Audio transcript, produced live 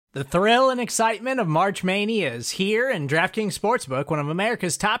The thrill and excitement of March Mania is here, and DraftKings Sportsbook, one of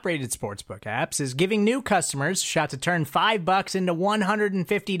America's top-rated sportsbook apps, is giving new customers a shot to turn $5 into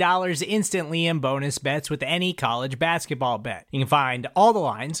 $150 instantly in bonus bets with any college basketball bet. You can find all the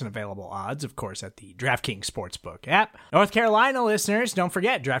lines and available odds, of course, at the DraftKings Sportsbook app. North Carolina listeners, don't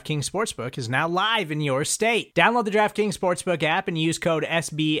forget, DraftKings Sportsbook is now live in your state. Download the DraftKings Sportsbook app and use code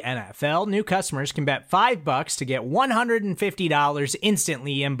SBNFL. New customers can bet $5 to get $150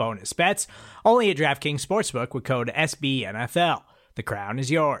 instantly in bonus bets, only at DraftKings Sportsbook with code SBNFL. The crown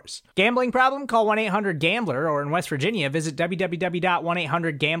is yours. Gambling problem? Call 1-800-GAMBLER, or in West Virginia, visit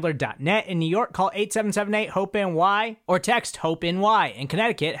www.1800gambler.net. In New York, call 877-8-HOPE-NY or text HOPE-NY. In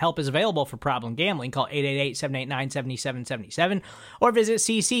Connecticut, help is available for problem gambling. Call 888-789-7777 or visit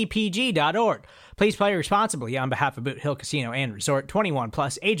ccpg.org. Please play responsibly on behalf of Boot Hill Casino and Resort. 21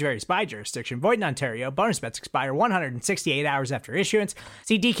 plus, age varies by jurisdiction. Void in Ontario. Bonus bets expire 168 hours after issuance.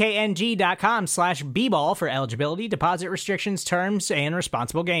 See dkng.com/bball for eligibility, deposit restrictions, terms, and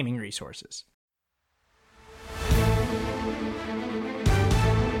responsible gaming resources.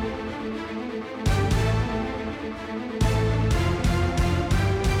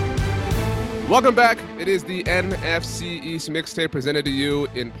 Welcome back. It is the NFC East Mixtape presented to you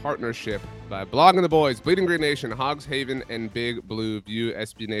in partnership by Blogging the Boys, Bleeding Green Nation, Hogs Haven, and Big Blue View.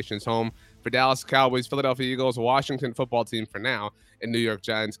 SB Nation's home for Dallas Cowboys, Philadelphia Eagles, Washington football team for now, and New York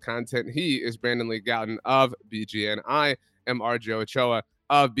Giants content. He is Brandon Lee Gowton of BGN. I am RJ Ochoa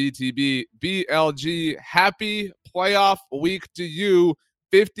of BTB. BLG, happy playoff week to you.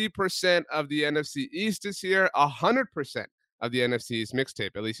 50% of the NFC East is here. 100% of the NFC East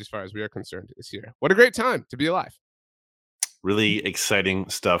Mixtape, at least as far as we are concerned, is here. What a great time to be alive. Really exciting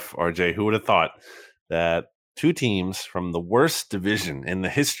stuff, RJ. Who would have thought that two teams from the worst division in the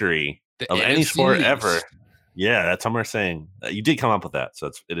history of any sport ever? Yeah, that's what we're saying. You did come up with that,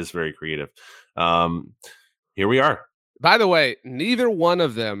 so it is very creative. Here we are. By the way, neither one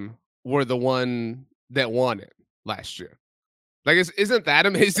of them were the one that won it last year. Like, isn't that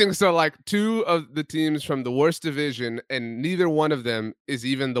amazing? So, like, two of the teams from the worst division, and neither one of them is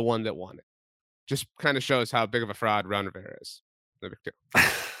even the one that won it. Just kind of shows how big of a fraud Ron Rivera is. No big deal.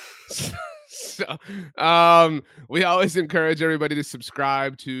 So, we always encourage everybody to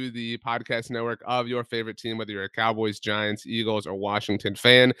subscribe to the podcast network of your favorite team, whether you're a Cowboys, Giants, Eagles, or Washington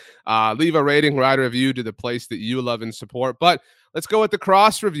fan. Leave a rating, write a review to the place that you love and support. But let's go with the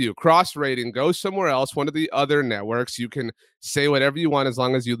cross review, cross rating. Go somewhere else, one of the other networks. You can say whatever you want as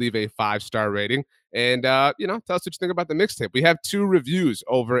long as you leave a 5-star rating. And, tell us what you think about the mixtape. We have 2 reviews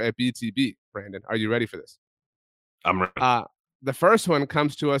over at BTB. Brandon, are you ready for this? I'm ready. The first one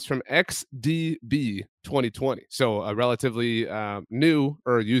comes to us from XDB 2020. So a relatively new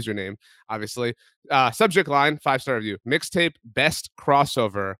username, obviously. Subject line, 5-star review. Mixtape best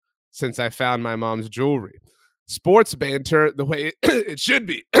crossover since I found my mom's jewelry. Sports banter the way it should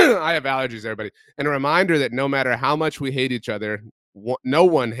be. I have allergies, everybody. And a reminder that no matter how much we hate each other, no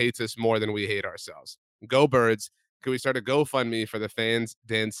one hates us more than we hate ourselves. Go Birds. Can we start a GoFundMe for the fans?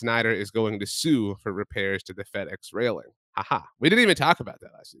 Dan Snyder is going to sue for repairs to the FedEx railing. Haha. We didn't even talk about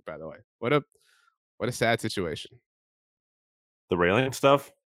that last week, by the way. What a sad situation. The railing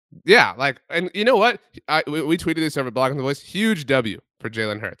stuff? Yeah, and you know what? We tweeted this over Blogging the Boys. Huge W for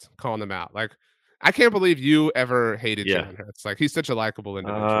Jalen Hurts, calling them out. Like, I can't believe you ever hated Jalen Hurts. Like, he's such a likable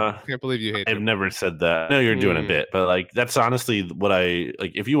individual. I can't believe you hate him. I've never said that. I know you're doing a bit, but like, that's honestly what I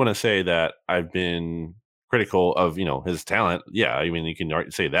like. If you want to say that I've been critical of, his talent, yeah, I mean, you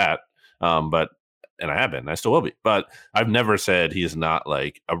can say that. And I have been, I still will be, but I've never said he is not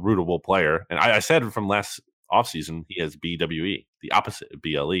like a rootable player. And I said from last offseason, he has BWE, the opposite of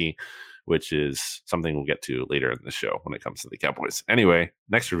BLE, which is something we'll get to later in the show when it comes to the Cowboys. Anyway,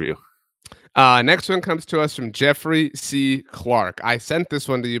 next review. Next one comes to us from Jeffrey C. Clark. I sent this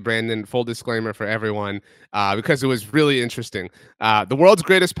one to you, Brandon. Full disclaimer for everyone, because it was really interesting. The world's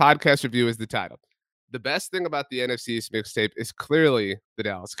greatest podcast review is the title. The best thing about the NFC East Mixtape is clearly the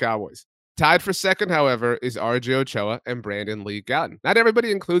Dallas Cowboys. Tied for second, however, is RJ Ochoa and Brandon Lee Gowton. Not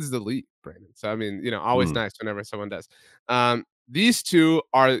everybody includes the Lee, Brandon. So, I mean, always nice whenever someone does. These two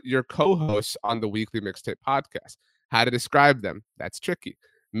are your co-hosts on the weekly Mixtape podcast. How to describe them? That's tricky.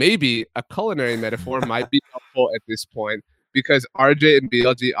 Maybe a culinary metaphor might be helpful at this point because RJ and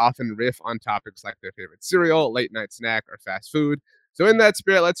BLG often riff on topics like their favorite cereal, late night snack, or fast food. So in that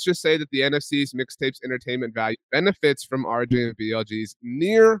spirit, let's just say that the NFC's Mixtape's entertainment value benefits from RJ and BLG's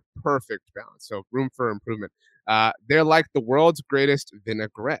near perfect balance. So room for improvement. They're like the world's greatest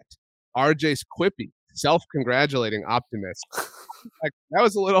vinaigrette. RJ's quippy, self-congratulating optimist like that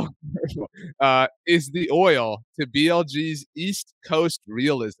was a little is the oil to BLG's East Coast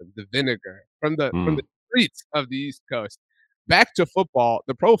realism, the vinegar from the streets of the East Coast. Back to football.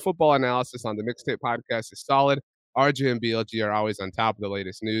 The pro football analysis on the Mixtape podcast is solid. RJ and BLG are always on top of the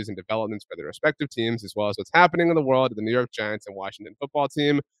latest news and developments for their respective teams, as well as what's happening in the world of the New York Giants and Washington football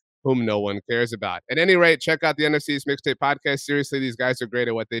team, whom no one cares about. At any rate, check out the NFC East Mixtape podcast. Seriously, these guys are great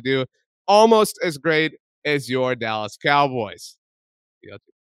at what they do. Almost as great as your Dallas Cowboys. BLG.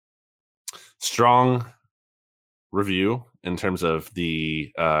 Strong review in terms of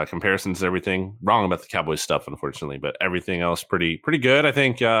the comparisons and everything. Wrong about the Cowboys stuff, unfortunately, but everything else pretty good. I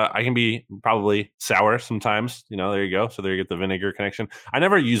think I can be probably sour sometimes. There you go. So there you get the vinegar connection. I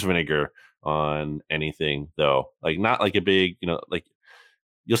never use vinegar on anything though. Like not like a big, like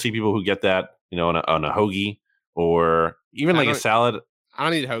you'll see people who get that, on a hoagie or even like a salad. I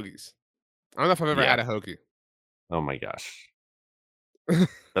don't eat hoagies. I don't know if I've ever had a hoagie. Oh my gosh.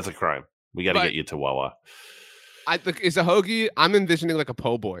 That's a crime. We got to get you to Wawa. I think is a hoagie. I'm envisioning like a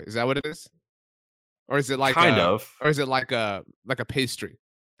po' boy. Is that what it is? Or is it like kind of? Or is it like a pastry?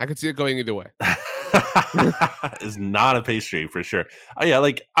 I could see it going either way. It's not a pastry for sure. Yeah,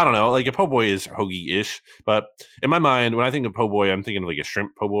 like I don't know, like a po' boy is hoagie-ish, but in my mind, when I think of po' boy, I'm thinking of like a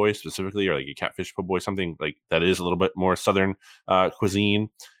shrimp po' boy specifically, or like a catfish po' boy, something like that is a little bit more southern cuisine.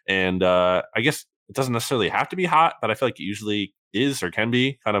 And I guess it doesn't necessarily have to be hot, but I feel like it usually is or can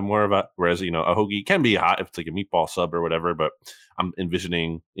be kind of more of a, whereas a hoagie can be hot if it's like a meatball sub or whatever, but I'm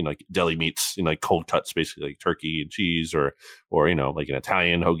envisioning like deli meats, like cold cuts, basically like turkey and cheese, or like an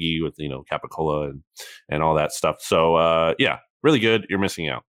Italian hoagie with capicola and all that stuff. So yeah, really good. You're missing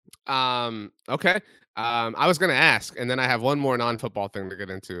out. Okay. I was gonna ask, and then I have one more non-football thing to get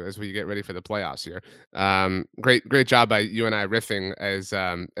into as we get ready for the playoffs here. Great job by you and I riffing as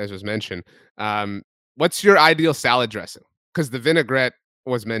was mentioned. What's your ideal salad dressing? Because the vinaigrette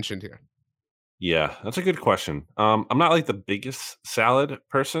was mentioned here. Yeah, that's a good question. I'm not like the biggest salad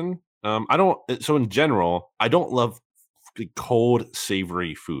person. I don't. So in general, I don't love cold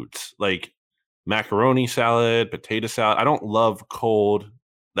savory foods like macaroni salad, potato salad. I don't love cold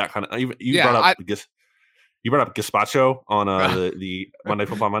that kind of. You brought up gazpacho on the Monday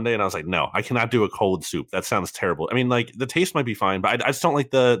Football Monday, and I was like, no, I cannot do a cold soup. That sounds terrible. I mean, like the taste might be fine, but I just don't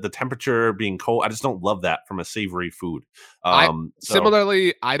like the temperature being cold. I just don't love that from a savory food.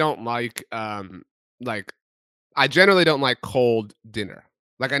 Similarly, I don't like I generally don't like cold dinner.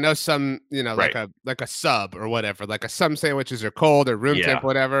 Like I know some, right. like a sub or whatever, like some sandwiches are cold or room temp,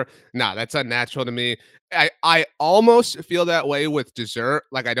 whatever. Nah, that's unnatural to me. I almost feel that way with dessert.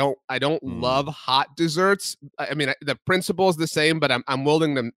 Like I don't love hot desserts. I mean, the principle is the same, but I'm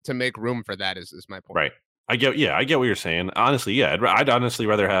willing to make room for that. Is my point. Right. I get what you're saying. Honestly, yeah, I'd honestly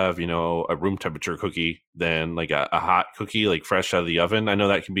rather have a room temperature cookie than like a hot cookie, like fresh out of the oven. I know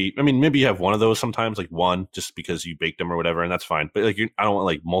that can be. I mean, maybe you have one of those sometimes, like one just because you baked them or whatever, and that's fine. But like, I don't want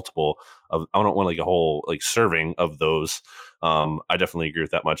like multiple of. I don't want like a whole like serving of those. I definitely agree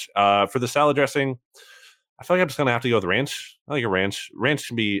with that much. For the salad dressing, I feel like I'm just gonna have to go with ranch. I like a ranch. Ranch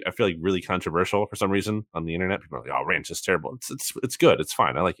can be, I feel like, really controversial for some reason on the internet. People are like, "Oh, ranch is terrible." It's good. It's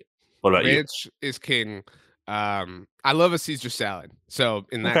fine. I like it. What about you? Ranch is king. I love a Caesar salad. So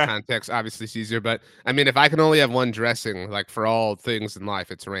in that context, obviously Caesar. But I mean, if I can only have one dressing, like for all things in life,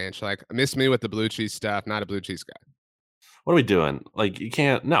 it's ranch. Like miss me with the blue cheese stuff. Not a blue cheese guy. What are we doing? Like you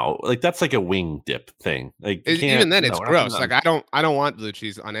can't. No, like that's like a wing dip thing. Like even then, it's gross. Like I don't want blue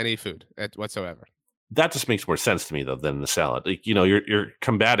cheese on any food whatsoever. That just makes more sense to me though than the salad. Like you're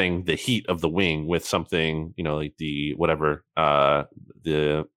combating the heat of the wing with something like the whatever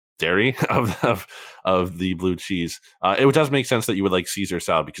the dairy of the blue cheese. It does make sense that you would like Caesar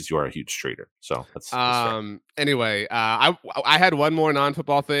salad because you are a huge trader. So that's anyway, I had one more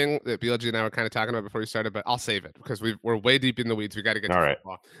non-football thing that BLG and I were kind of talking about before we started, but I'll save it because we're way deep in the weeds. We got to get to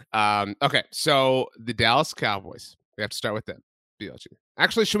football. Okay, so the Dallas Cowboys. We have to start with them. BLG.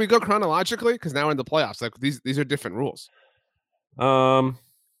 Actually, should we go chronologically? Because now we're in the playoffs. Like these are different rules. Yeah.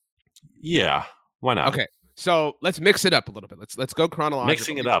 Why not? Okay. So let's mix it up a little bit. Let's go chronologically.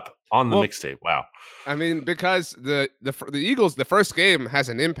 Mixing it up on the mixtape. Wow. I mean, because the Eagles, the first game has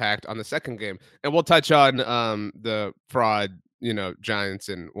an impact on the second game, and we'll touch on the fraud, Giants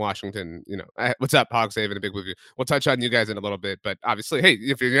and Washington. What's up, Hogs Haven, a big review. We'll touch on you guys in a little bit, but obviously, hey,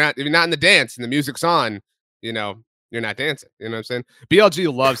 if you're not in the dance and the music's on, you're not dancing. You know what I'm saying?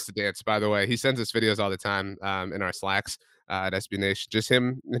 BLG loves to dance, by the way. He sends us videos all the time in our Slacks. At SB Nation, just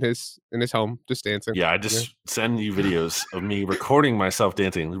him in his home, just dancing. Yeah, I just send you videos of me recording myself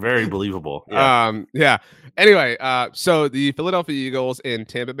dancing. Very believable. Yeah. Yeah. Anyway, so the Philadelphia Eagles and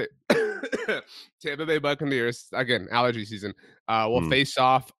Tampa Bay Tampa Bay Buccaneers, again, allergy season, will Hmm. face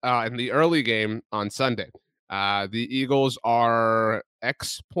off in the early game on Sunday. The Eagles are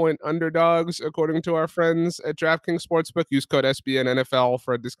X point underdogs, according to our friends at DraftKings Sportsbook. Use code SBN NFL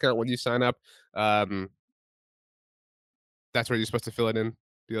for a discount when you sign up. That's where you're supposed to fill it in,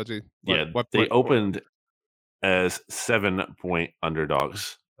 BLG. Yeah, What they point? opened as 7-point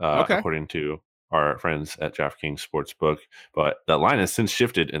underdogs, Okay. according to our friends at DraftKings Sportsbook. But that line has since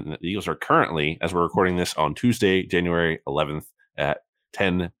shifted, and the Eagles are currently, as we're recording this on Tuesday, January 11th at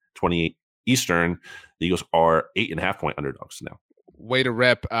 10:28 Eastern, the Eagles are 8.5-point underdogs now. Way to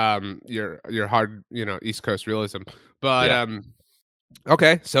rep your hard, East Coast realism. But Yeah.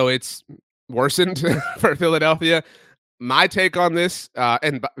 okay, so it's worsened for Philadelphia. My take on this,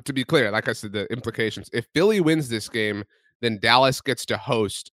 and to be clear, like I said, the implications. If Philly wins this game, then Dallas gets to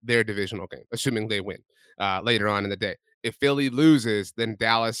host their divisional game, assuming they win later on in the day. If Philly loses, then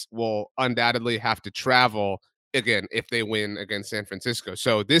Dallas will undoubtedly have to travel again if they win against San Francisco.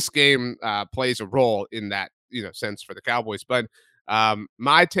 So this game plays a role in that sense for the Cowboys. But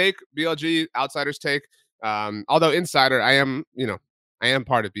my take, BLG outsiders take, although insider, I am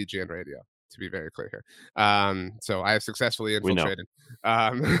part of BGN Radio, to be very clear here. So I have successfully infiltrated.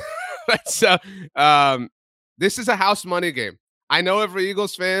 So this is a house money game. I know every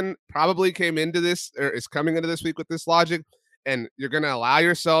Eagles fan probably came into this or is coming into this week with this logic, and you're going to allow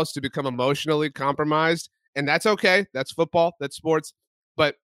yourselves to become emotionally compromised, and that's okay. That's football. That's sports.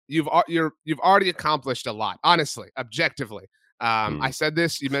 But you've already accomplished a lot, honestly, objectively. I said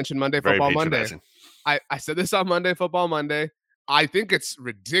this. You mentioned Monday Football Monday. I said this on Monday Football Monday. I think it's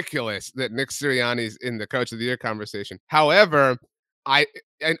ridiculous that Nick Sirianni's in the Coach of the Year conversation. However, I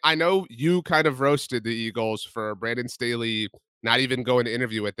know you kind of roasted the Eagles for Brandon Staley not even going to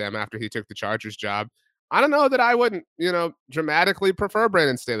interview with them after he took the Chargers job. I don't know that I wouldn't, dramatically prefer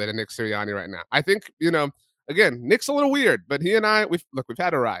Brandon Staley to Nick Sirianni right now. I think, again, Nick's a little weird, but he and I, we've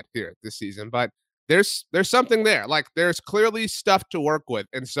had a ride here this season, but there's something there. Like there's clearly stuff to work with.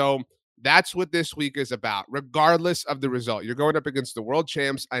 And so that's what this week is about, regardless of the result. You're going up against the world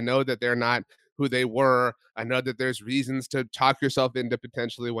champs. I know that they're not who they were. I know that there's reasons to talk yourself into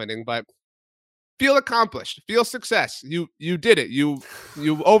potentially winning, but feel accomplished, feel success. You did it. You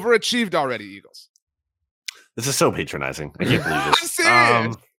overachieved already, Eagles. This is so patronizing. I can't believe this. I'm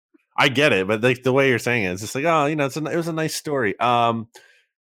serious. I get it, but like the way you're saying it, it's just like, oh, it was a nice story.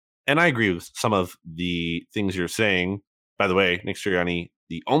 And I agree with some of the things you're saying. By the way, Nick Sirianni,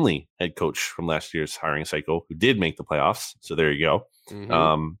 the only head coach from last year's hiring cycle who did make the playoffs. So there you go.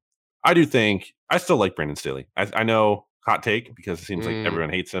 Mm-hmm. I do think I still like Brandon Staley. I know hot take because it seems like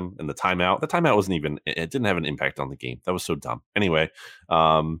everyone hates him. And the timeout wasn't even, it didn't have an impact on the game. That was so dumb. Anyway,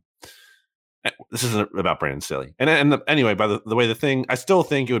 this isn't about Brandon Staley. Anyway, by the way, I still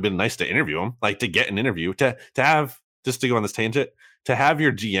think it would have been nice to interview him, like to get an interview, to have, just to go on this tangent, to have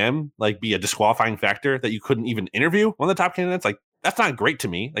your GM like be a disqualifying factor that you couldn't even interview one of the top candidates. Like that's not great to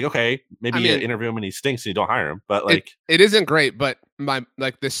me. Like, okay, maybe you interview him and he stinks and you don't hire him, but like it isn't great, but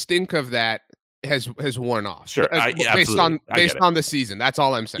the stink of that has worn off. Sure. Based on the season. That's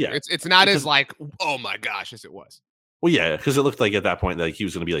all I'm saying. Yeah. It's not as like, oh my gosh, as it was. Well, yeah, because it looked like at that point like he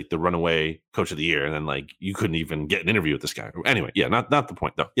was going to be like the runaway coach of the year, and then like you couldn't even get an interview with this guy. Anyway, yeah, not the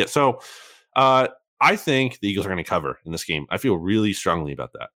point though. Yeah, so I think the Eagles are going to cover in this game. I feel really strongly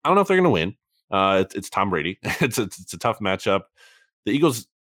about that. I don't know if they're going to win. It's Tom Brady. it's a tough matchup. The Eagles,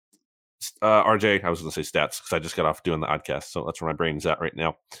 RJ, I was going to say stats because I just got off doing the oddcast, so that's where my brain's at right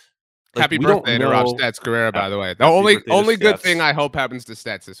now. Like, happy birthday to Rob Stats Guerrera, by the way. The only good thing I hope happens to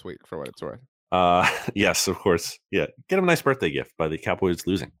Stats this week, for what it's worth. Yes, of course. Yeah. Get him a nice birthday gift by the Cowboys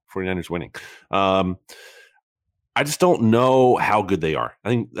losing, 49ers winning. I just don't know how good they are. I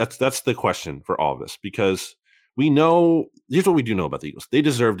think that's the question for all of us, because we know, here's what we do know about the Eagles. They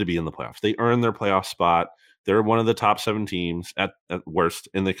deserve to be in the playoffs. They earn their playoff spot. They're one of the top 7 teams at worst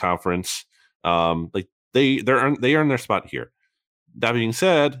in the conference. Like they earn their spot here. That being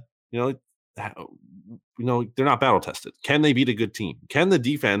said, they're not battle tested. Can they beat a good team? Can the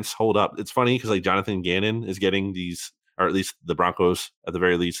defense hold up? It's funny because like Jonathan Gannon is getting these, or at least the Broncos at the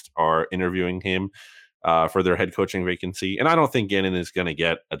very least are interviewing him for their head coaching vacancy. And I don't think Gannon is going to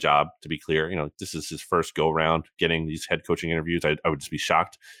get a job, to be clear. This is his first go around getting these head coaching interviews. I would just be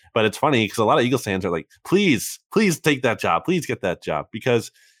shocked. But it's funny because a lot of Eagles fans are like, please take that job. Please get that job.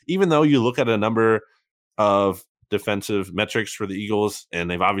 Because even though you look at a number of defensive metrics for the Eagles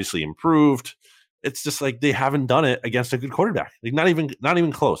and they've obviously improved, it's just like they haven't done it against a good quarterback. Like not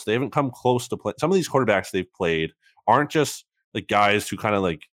even close. They haven't come close to play. Some of these quarterbacks they've played aren't just like guys who kind of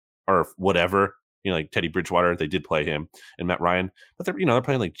like are whatever. like Teddy Bridgewater, they did play him, and Matt Ryan, but they're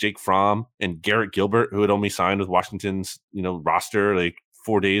playing like Jake Fromm and Garrett Gilbert, who had only signed with Washington's, roster like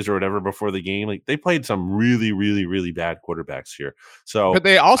 4 days or whatever before the game. Like they played some really, really, really bad quarterbacks here. So, but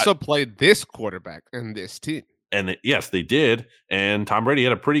they also played this quarterback and this team. And yes, they did. And Tom Brady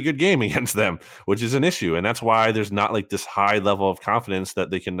had a pretty good game against them, which is an issue. And that's why there's not like this high level of confidence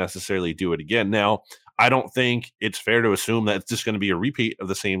that they can necessarily do it again. Now, I don't think it's fair to assume that it's just going to be a repeat of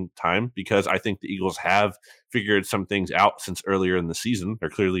the same time, because I think the Eagles have figured some things out since earlier in the season. They're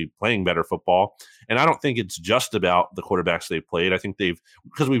clearly playing better football. And I don't think it's just about the quarterbacks they've played. I think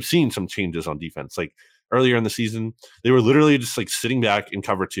because we've seen some changes on defense. Like earlier in the season, they were literally just like sitting back in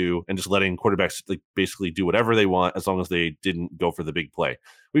cover 2 and just letting quarterbacks like basically do whatever they want as long as they didn't go for the big play.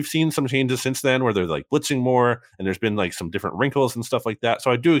 We've seen some changes since then where they're like blitzing more, and there's been like some different wrinkles and stuff like that.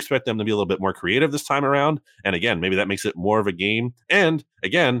 So I do expect them to be a little bit more creative this time around. And again, maybe that makes it more of a game. And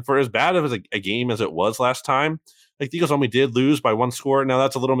again, for as bad of a game as it was last time, like the Eagles only did lose by 1 score. Now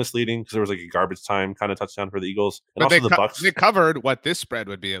that's a little misleading because there was like a garbage time kind of touchdown for the Eagles. And but also the Bucs. They covered what this spread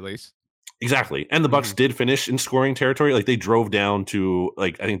would be at least. Exactly. And the Bucs did finish in scoring territory. Like they drove down to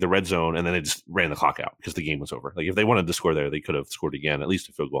like, I think the red zone, and then they just ran the clock out because the game was over. Like if they wanted to score there, they could have scored again, at least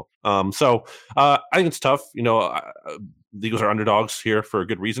a field goal. So I think it's tough. The Eagles are underdogs here for a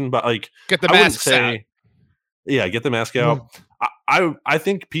good reason, but like get the masks out. Yeah, get the mask out. I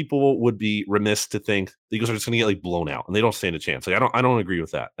think people would be remiss to think the Eagles are just going to get like blown out, and they don't stand a chance. Like I don't agree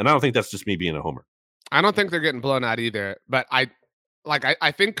with that, and I don't think that's just me being a homer. I don't think they're getting blown out either, but I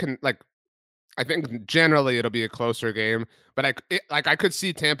think generally it'll be a closer game, but I could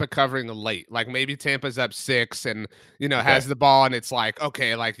see Tampa covering late. Like maybe Tampa's up 6 and has the ball, and it's like,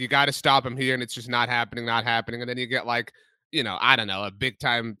 okay, like you got to stop him here, and it's just not happening, and then you get like, I don't know, a big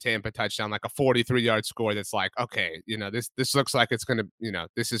time Tampa touchdown, like a 43-yard score that's like, okay, this looks like it's gonna,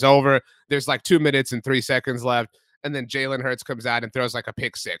 this is over. There's like 2 minutes and 3 seconds left. And then Jalen Hurts comes out and throws like a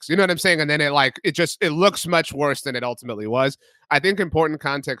pick 6. You know what I'm saying? And then it looks much worse than it ultimately was. I think important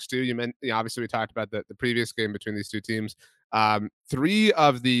context too. Obviously we talked about the previous game between these two teams. 3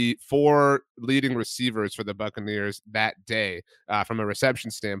 of the 4 leading receivers for the Buccaneers that day, from a reception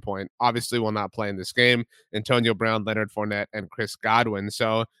standpoint, obviously will not play in this game. Antonio Brown, Leonard Fournette, and Chris Godwin.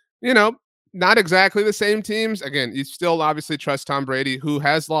 So, not exactly the same teams. Again, you still obviously trust Tom Brady, who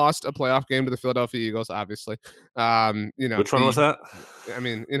has lost a playoff game to the Philadelphia Eagles, obviously. Which one was that? I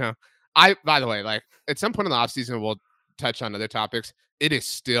mean, by the way, like at some point in the offseason, we'll touch on other topics. It is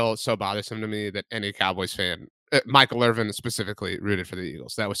still so bothersome to me that any Cowboys fan, Michael Irvin specifically, rooted for the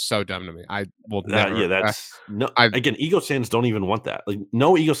Eagles. That was so dumb to me. I will never. Again, Eagles fans don't even want that. Like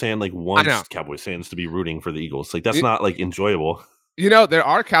no Eagles fan wants Cowboys fans to be rooting for the Eagles. Like that's not like enjoyable. There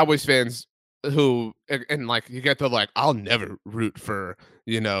are Cowboys fans who, and like you get the like, I'll never root for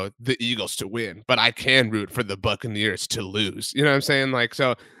the Eagles to win, but I can root for the Buccaneers to lose. You know what I'm saying? Like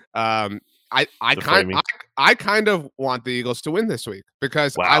so, I kind of want the Eagles to win this week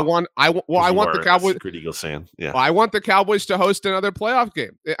because I want the Cowboys. Good Eagles fan, yeah. I want the Cowboys to host another playoff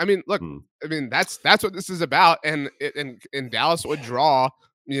game. I mean, look, that's what this is about, and Dallas would draw.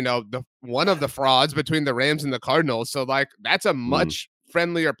 The one of the frauds between the Rams and the Cardinals. So like that's a much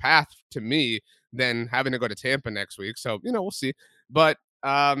friendlier path to me than having to go to Tampa next week. So, we'll see. But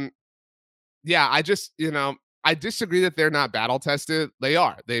I just, I disagree that they're not battle tested. They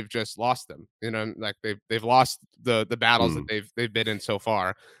are. They've just lost them. Like they've lost the battles that they've been in so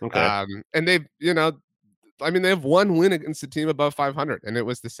far. Okay. And they've, they have one win against the team above 500, and it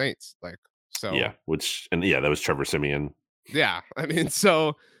was the Saints. Like so. Yeah, that was Trevor Siemian. Yeah, I mean,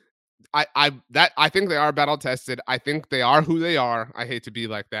 so I think they are battle tested. I think they are who they are. I hate to be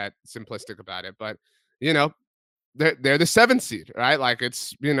like that simplistic about it, but they're the 7th seed, right? Like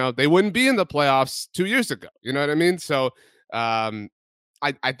it's they wouldn't be in the playoffs 2 years ago. You know what I mean? So I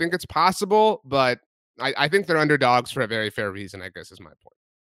think it's possible, but I think they're underdogs for a very fair reason, I guess, is my point.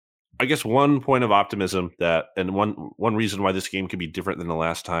 I guess one point of optimism and one reason why this game could be different than the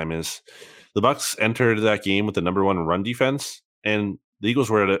last time is the Bucs entered that game with the number 1 run defense, and the Eagles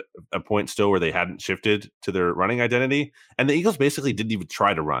were at a point still where they hadn't shifted to their running identity, and the Eagles basically didn't even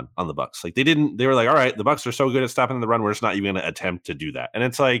try to run on the Bucs. Like they were like, all right, the Bucs are so good at stopping the run, we're just not even going to attempt to do that. And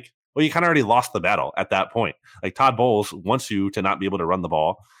it's like, well, you kind of already lost the battle at that point. Like Todd Bowles wants you to not be able to run the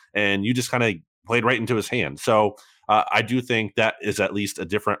ball, and you just kind of played right into his hand. So I do think that is at least a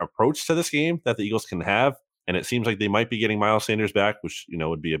different approach to this game that the Eagles can have. And it seems like they might be getting Miles Sanders back, which,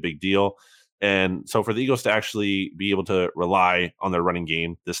 would be a big deal. And so for the Eagles to actually be able to rely on their running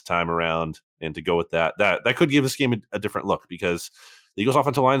game this time around and to go with that could give this game a different look, because the Eagles'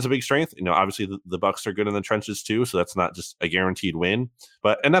 offensive line is a big strength. Obviously the Bucs are good in the trenches too, so that's not just a guaranteed win.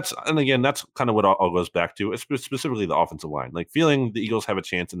 And again, that's kind of what all goes back to, specifically the offensive line. Like feeling the Eagles have a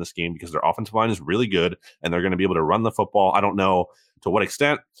chance in this game because their offensive line is really good and they're going to be able to run the football. I don't know to what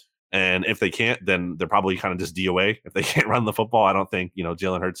extent. And if they can't, then they're probably kind of just DOA. If they can't run the football, I don't think,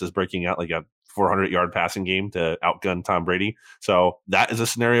 Jalen Hurts is breaking out like a 400-yard passing game to outgun Tom Brady. So that is a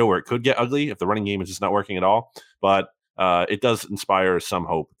scenario where it could get ugly if the running game is just not working at all. But it does inspire some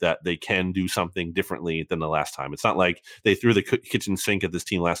hope that they can do something differently than the last time. It's not like they threw the kitchen sink at this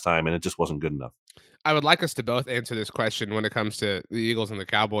team last time and it just wasn't good enough. I would like us to both answer this question when it comes to the Eagles and the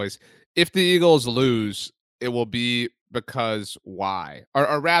Cowboys. If the Eagles lose, it will be because why?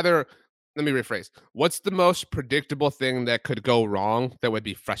 Or rather, let me rephrase. What's the most predictable thing that could go wrong that would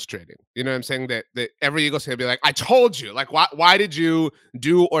be frustrating? You know what I'm saying? That every Eagles can be like, I told you. Like, why did you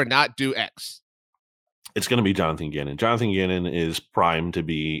do or not do X? It's going to be Jonathan Gannon. Jonathan Gannon is primed to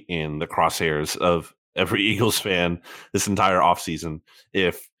be in the crosshairs of every Eagles fan this entire offseason.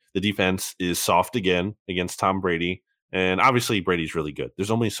 If the defense is soft again against Tom Brady, and obviously Brady's really good.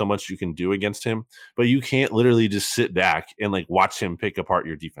 There's only so much you can do against him, but you can't literally just sit back and like watch him pick apart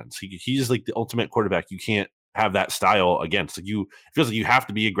your defense. He's like the ultimate quarterback. You can't have that style against. Like it feels like you have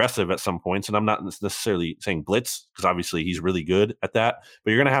to be aggressive at some points. And I'm not necessarily saying blitz because obviously he's really good at that,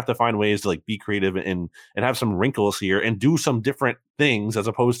 but you're going to have to find ways to like be creative and have some wrinkles here and do some different things as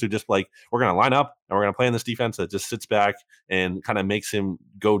opposed to just like, we're going to line up and we're going to play in this defense that just sits back and kind of makes him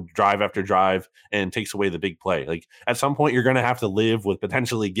go drive after drive and takes away the big play. Like at some point you're going to have to live with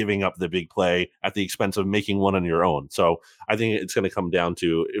potentially giving up the big play at the expense of making one on your own. So I think it's going to come down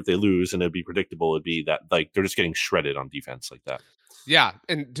to, if they lose and it'd be predictable, it'd be that like they're just getting shredded on defense like that. Yeah.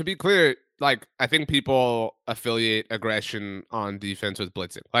 And to be clear, like I think people affiliate aggression on defense with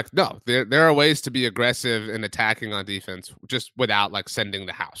blitzing. Like, no, there are ways to be aggressive and attacking on defense just without like sending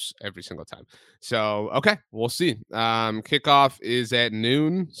the house every single time. So, okay, we'll see. Kickoff is at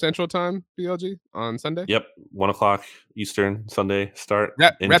noon Central Time, BLG, on Sunday. Yep. 1:00 Eastern Sunday start.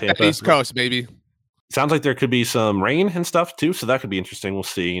 Rep that East Coast, baby. Sounds like there could be some rain and stuff too. So that could be interesting. We'll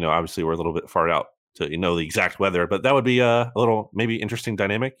see. Obviously we're a little bit far out to the exact weather, but that would be a little maybe interesting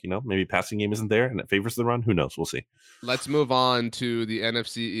dynamic. Maybe passing game isn't there and it favors the run. Who knows? We'll see. Let's move on to the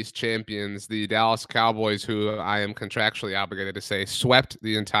NFC East champions, the Dallas Cowboys, who I am contractually obligated to say swept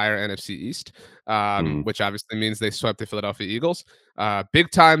the entire NFC East, which obviously means they swept the Philadelphia Eagles.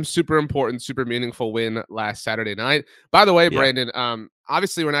 Big time, super important, super meaningful win last Saturday night. By the way, Brandon,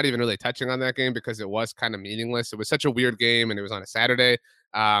 obviously we're not even really touching on that game because it was kind of meaningless. It was such a weird game and it was on a Saturday.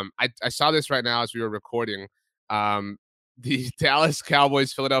 I saw this right now as we were recording. The Dallas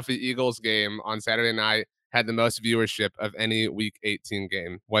Cowboys Philadelphia Eagles game on Saturday night had the most viewership of any Week 18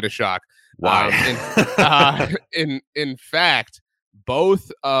 game. What a shock! Wow. In fact,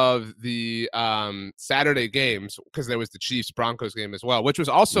 both of the Saturday games, because there was the Chiefs Broncos game as well, which was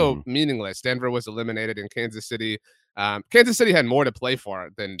also meaningless. Denver was eliminated in Kansas City. Kansas City had more to play for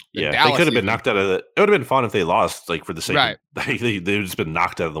than Dallas. They could have been knocked out of it. It would have been fun if they lost, like for the sake of, they've just been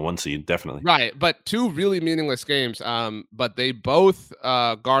knocked out of the 1 seed, definitely. Right, but two really meaningless games. But they both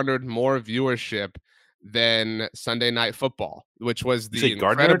garnered more viewership than Sunday Night Football, which was the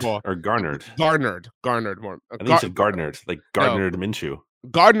incredible garnered more. I think you said garnered, like garnered Minshew.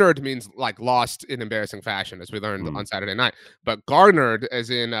 Garnered means like lost in embarrassing fashion, as we learned on Saturday night. But garnered, as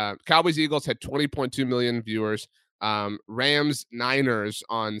in Cowboys Eagles had 20.2 million viewers. Rams Niners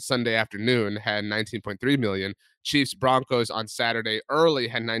on Sunday afternoon had 19.3 million. Chiefs Broncos on Saturday early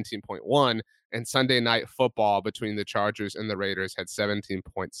had 19.1, and Sunday Night Football between the Chargers and the Raiders had 17.7.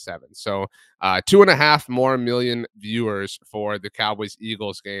 So 2.5 more million viewers for the Cowboys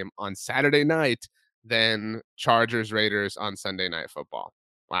Eagles game on Saturday night than Chargers Raiders on Sunday Night Football.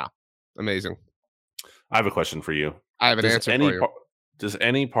 Wow, amazing. I have a question for you. I have an answer for you. Does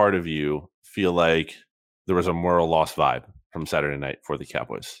any part of you feel like there was a moral loss vibe from Saturday night for the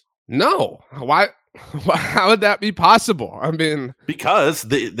Cowboys? No. Why? How would that be possible? I mean, because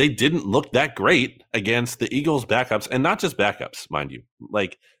they didn't look that great against the Eagles backups, and not just backups, mind you.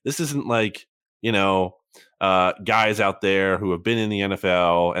 Like, this isn't like, guys out there who have been in the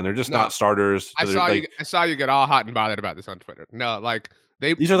NFL and they're just not starters. I saw you get all hot and bothered about this on Twitter. No, like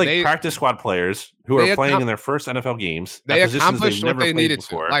these are like practice squad players who are playing in their first NFL games. They accomplished what they needed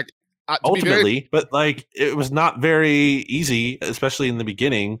before. to. Like, ultimately, but like it was not very easy, especially in the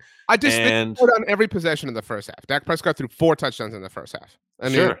beginning. I just scored on every possession in the first half. Dak Prescott threw 4 touchdowns in the first half.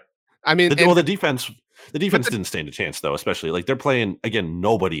 The defense didn't stand a chance though, especially like they're playing again.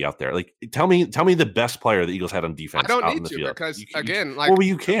 Nobody out there. Like tell me the best player the Eagles had on defense. I don't out need in the to field. because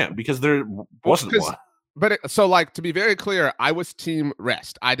you can't because there wasn't one. But so, like, to be very clear, I was team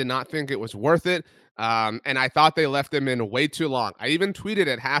rest. I did not think it was worth it. And I thought they left them in way too long. I even tweeted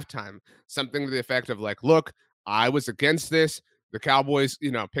at halftime something to the effect of like, look, I was against this. The Cowboys,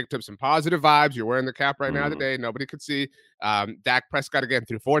 picked up some positive vibes. You're wearing the cap right now today. Nobody could see. Dak Prescott again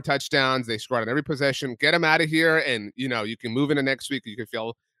threw 4 touchdowns. They scored on every possession. Get him out of here. And, you can move into next week. You can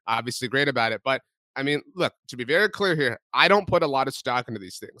feel obviously great about it. But I mean, look, to be very clear here, I don't put a lot of stock into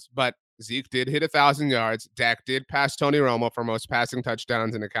these things, but Zeke did hit 1,000 yards. Dak did pass Tony Romo for most passing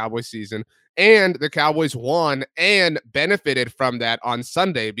touchdowns in the Cowboys season. And the Cowboys won and benefited from that on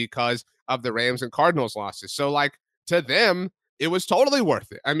Sunday because of the Rams and Cardinals losses. So, like, to them, it was totally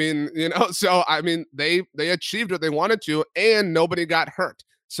worth it. I mean, so, I mean, they achieved what they wanted to, and nobody got hurt.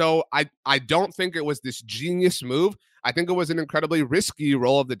 So I don't think it was this genius move. I think it was an incredibly risky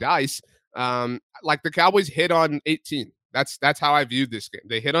roll of the dice. Like, the Cowboys hit on 18. That's how I viewed this game.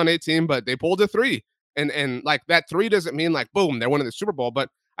 They hit on 18, but they pulled a 3. And like, that 3 doesn't mean like, boom, they're winning the Super Bowl, but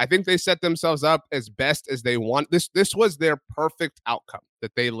I think they set themselves up as best as they want. This was their perfect outcome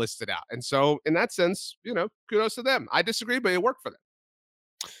that they listed out. And so in that sense, kudos to them. I disagree, but it worked for them.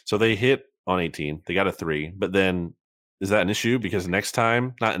 So they hit on 18. They got a 3, but then is that an issue? Because next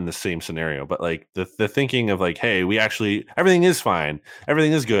time, not in the same scenario, but like the thinking of like, hey, everything is fine.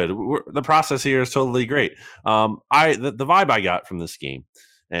 Everything is good. The process here is totally great. The vibe I got from this game,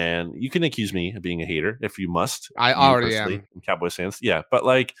 and you can accuse me of being a hater if you must. I already am. Cowboys fans. Yeah. But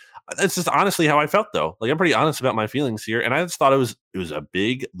like, it's just honestly how I felt though. Like, I'm pretty honest about my feelings here. And I just thought it was a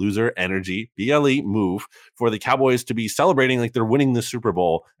big loser energy, BLE move for the Cowboys to be celebrating like they're winning the Super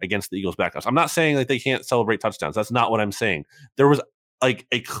Bowl against the Eagles backups. I'm not saying like they can't celebrate touchdowns. That's not what I'm saying. There was like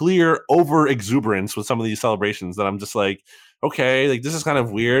a clear over exuberance with some of these celebrations that I'm just like, okay, like this is kind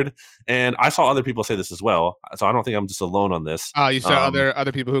of weird. And I saw other people say this as well. So I don't think I'm just alone on this. Oh, you saw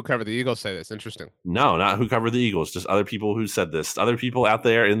other people who cover the Eagles say this. Interesting. No, not who cover the Eagles, just other people who said this, other people out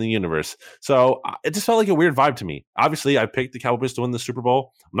there in the universe. So it just felt like a weird vibe to me. Obviously, I picked the Cowboys to win the Super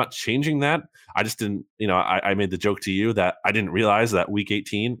Bowl. I'm not changing that. I just didn't, I made the joke to you that I didn't realize that Week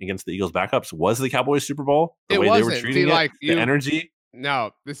 18 against the Eagles backups was the Cowboys Super Bowl. The way they were treating it, like the energy.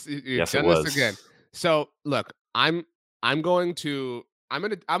 No, yes, it was. This again. So look, I'm going to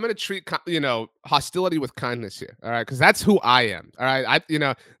treat hostility with kindness here. All right, because that's who I am. All right,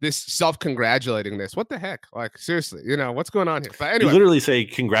 this self-congratulatingness. What the heck? Like, seriously, what's going on here? But anyway, you literally say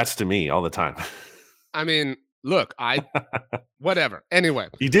congrats to me all the time. I mean, look, whatever. Anyway,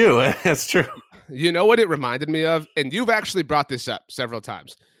 you do. That's true. You know what it reminded me of, and you've actually brought this up several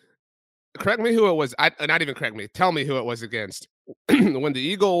times. Correct me who it was. Not even correct me. Tell me who it was against. When the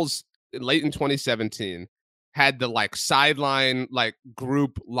Eagles late in 2017 had the like sideline like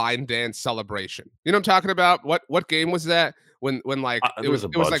group line dance celebration. You know what I'm talking about? What game was that? When like it was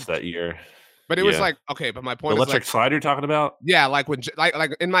like that year. But it was like, okay, but my point the is electric slide you're talking about? Yeah, like when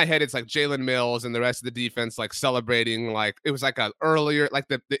like in my head it's like Jalen Mills and the rest of the defense like celebrating, like it was like a earlier, like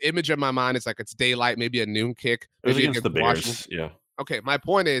the image of my mind is like it's daylight, maybe a noon kick. It was against the Bears. Washington. Yeah. Okay, my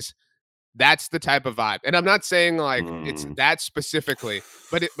point is that's the type of vibe. And I'm not saying like it's that specifically,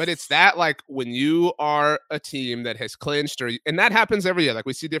 but it's that like when you are a team that has clinched and that happens every year. Like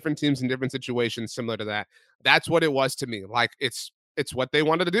we see different teams in different situations similar to that. That's what it was to me. Like it's what they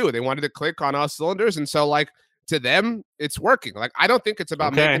wanted to do. They wanted to click on all cylinders. And so like to them, it's working. Like I don't think it's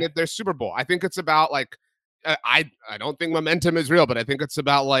about making it their Super Bowl. I think it's about like I don't think momentum is real, but I think it's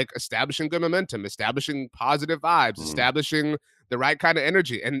about like establishing good momentum, establishing positive vibes, establishing the right kind of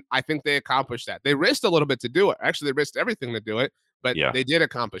energy. And I think they accomplished that. They risked a little bit to do it. Actually, they risked everything to do it, but they did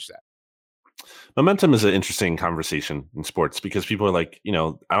accomplish that. Momentum is an interesting conversation in sports because people are like,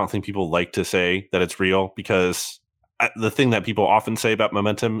 I don't think people like to say that it's real because the thing that people often say about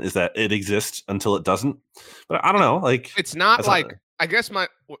momentum is that it exists until it doesn't. But I don't know, like it's not like I guess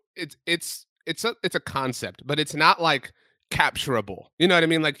it's a concept, but it's not like capturable. You know what I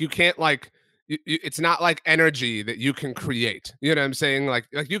mean? Like you can't like it's not like energy that you can create. You know what I'm saying? Like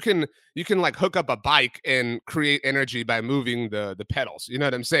you can like hook up a bike and create energy by moving the pedals. You know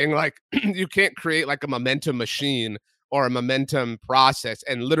what I'm saying? Like you can't create like a momentum machine or a momentum process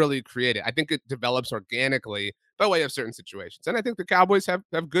and literally create it. I think it develops organically by way of certain situations. And I think the Cowboys have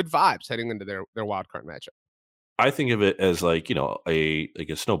good vibes heading into their wild card matchup. I think of it as like,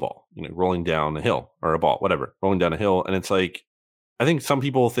 a snowball, rolling down a hill or a ball, whatever, rolling down a hill. And it's like, I think some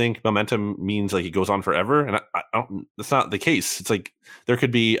people think momentum means like it goes on forever. And I don't, that's not the case. It's like, there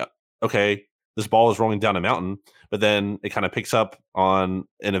could be, okay, this ball is rolling down a mountain, but then it kind of picks up on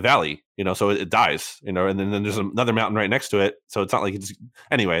in a valley, so it dies, and then there's another mountain right next to it. So it's not like it's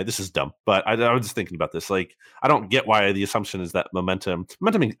anyway, this is dumb, but I was just thinking about this. Like, I don't get why the assumption is that momentum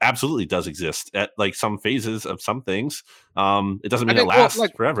absolutely does exist at like some phases of some things. It doesn't mean it lasts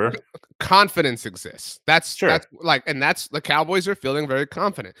forever. Confidence exists. That's sure. That's the Cowboys are feeling very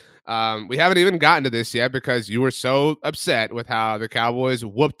confident. We haven't even gotten to this yet because you were so upset with how the Cowboys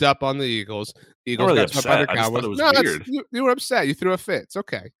whooped up on the Eagles. Eagles really got upset. I just thought it was weird. You were upset. You threw a fit. It's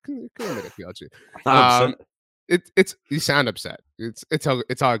okay. Can admit it, PLG. I'm upset. It's you sound upset.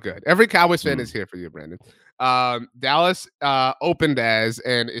 It's all good. Every Cowboys fan is here for you, Brandon. Dallas opened as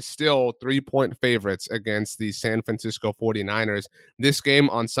and is still 3-point favorites against the San Francisco 49ers. This game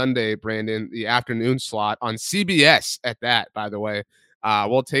on Sunday, Brandon, the afternoon slot on CBS at that, by the way,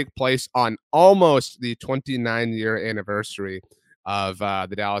 will take place on almost the 29-year anniversary of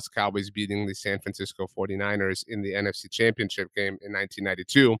the Dallas Cowboys beating the San Francisco 49ers in the NFC Championship game in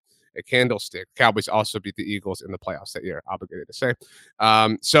 1992. A candlestick. Cowboys also beat the Eagles in the playoffs that year, obligated to say.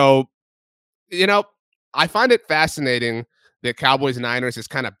 So, I find it fascinating that Cowboys Niners is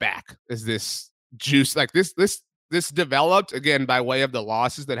kind of back as this juice, like this developed again by way of the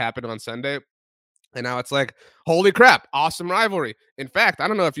losses that happened on Sunday. And now it's like, holy crap, awesome rivalry. In fact, I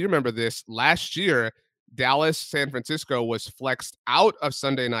don't know if you remember this, last year, Dallas San Francisco was flexed out of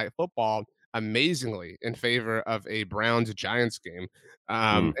Sunday Night Football amazingly in favor of a Browns Giants game.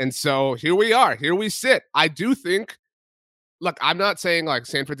 And so here we are, here we sit. I do think, look, I'm not saying like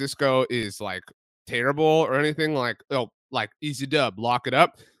San Francisco is like terrible or anything like easy dub, lock it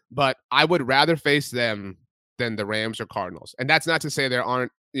up, but I would rather face them than the Rams or Cardinals. And that's not to say there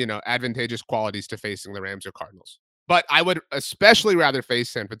aren't, advantageous qualities to facing the Rams or Cardinals, but I would especially rather face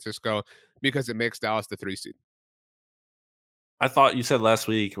San Francisco because it makes Dallas the 3 seed. I thought you said last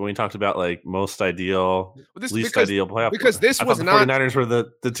week when we talked about like most ideal, least ideal playoff. Because this was not the 49ers were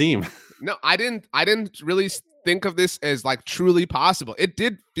the team. No, I didn't really think of this as like truly possible. It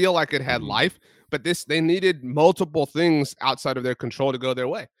did feel like it had life, but they needed multiple things outside of their control to go their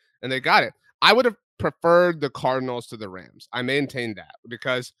way, and they got it. I would have preferred the Cardinals to the Rams. I maintain that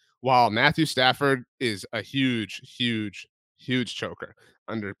because while Matthew Stafford is a huge choker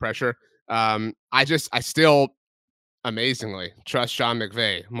under pressure, I still amazingly trust Sean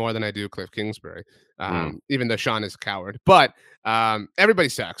McVay more than I do Cliff Kingsbury, even though Sean is a coward. But everybody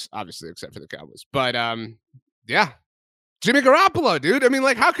sucks, obviously, except for the Cowboys. But yeah, Jimmy Garoppolo, dude. I mean,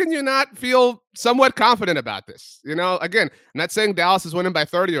 like, how can you not feel somewhat confident about this? Again, I'm not saying Dallas is winning by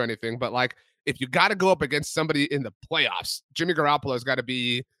 30 or anything, but like, if you got to go up against somebody in the playoffs, Jimmy Garoppolo has got to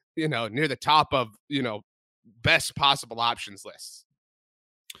be, near the top of, best possible options lists.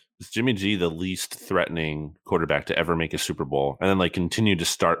 Is Jimmy G the least threatening quarterback to ever make a Super Bowl and then like continue to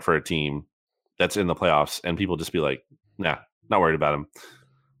start for a team that's in the playoffs and people just be like, nah, not worried about him?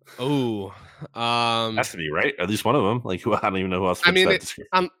 Oh, has to be right. At least one of them. Like, I don't even know who else. I mean,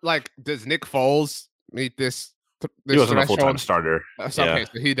 like, does Nick Foles meet this? He wasn't a full-time starter. Okay,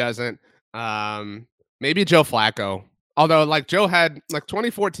 so he doesn't. Maybe Joe Flacco. Although, like, Joe had like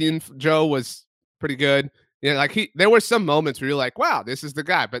 2014. Joe was pretty good. Yeah, like there were some moments where you're like, wow, this is the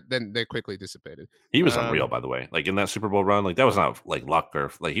guy, but then they quickly dissipated. He was unreal, by the way. Like in that Super Bowl run, like that was not like luck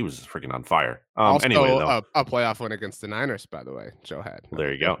or like he was freaking on fire. Also, anyway, though, a playoff win against the Niners, by the way, Joe had. Well,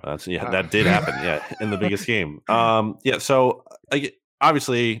 there you go. That did happen. Yeah, in the biggest game. Yeah. So like,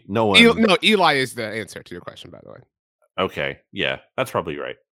 obviously, no one. Eli is the answer to your question, by the way. Okay. Yeah, that's probably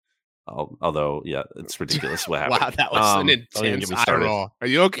right. Although, yeah, it's ridiculous what happened. Wow, that was an intense eye roll. Are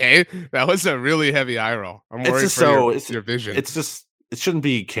you okay? That was a really heavy eye roll. I'm worried for your vision. It's just, it shouldn't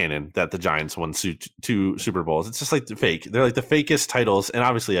be canon that the Giants won 2 Super Bowls. It's just like the fake. They're like the fakest titles. And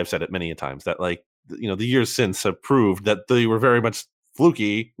obviously, I've said it many a times that like, the years since have proved that they were very much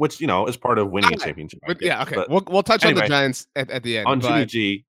fluky, which, is part of winning a championship. Yeah, okay. But we'll touch on the Giants at the end. On Jimmy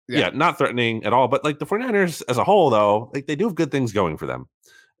G, yeah, not threatening at all. But like the 49ers as a whole, though, like they do have good things going for them.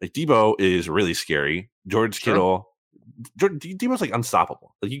 Like Debo is really scary. George Kittle, Debo's like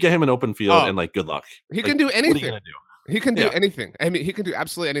unstoppable. Like you get him in open field and like good luck. He can do anything. What are you gonna do? He can do anything. I mean, he can do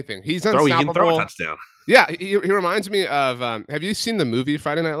absolutely anything. He's unstoppable. He can throw a touchdown. Yeah, he reminds me of. Have you seen the movie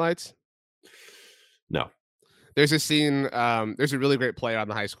Friday Night Lights? No. There's a scene. There's a really great player on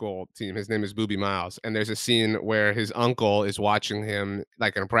the high school team. His name is Boobie Miles, and there's a scene where his uncle is watching him,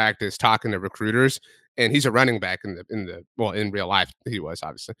 like in practice, talking to recruiters. And he's a running back in real life. He was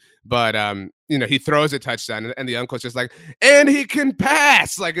obviously, but he throws a touchdown, and the uncle's just like, and he can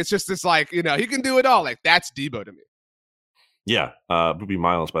pass. Like it's just this, like he can do it all. Like that's Debo to me. Yeah, Boobie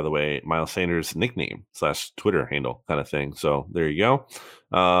Miles, by the way, Miles Sanders' nickname / Twitter handle kind of thing. So there you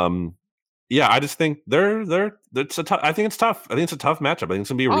go. Yeah, I just think it's a I think it's tough. I think it's a tough matchup. I think it's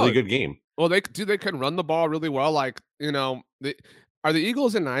gonna be a really good game. Well, they can run the ball really well. Like, are the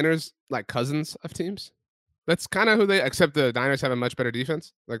Eagles and Niners like cousins of teams? That's kind of who except the Niners have a much better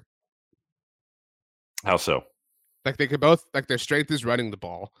defense. How so? Like they could both, like their strength is running the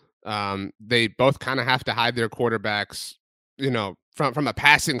ball. They both kind of have to hide their quarterbacks, from a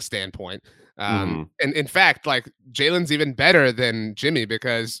passing standpoint. And in fact, like Jalen's even better than Jimmy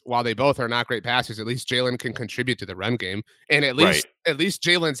because while they both are not great passers, at least Jalen can contribute to the run game. And at least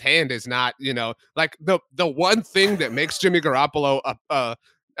Jalen's hand is not, like the one thing that makes Jimmy Garoppolo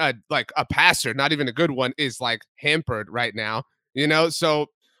like a passer, not even a good one, is like hampered right now. So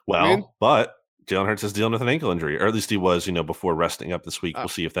but Jalen Hurts is dealing with an ankle injury, or at least he was, before resting up this week. We'll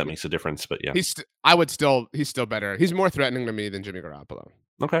see if that makes a difference. But yeah, he's still better. He's more threatening to me than Jimmy Garoppolo.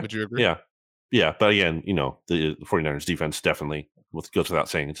 Okay. Would you agree? Yeah. But again, the 49ers defense definitely goes without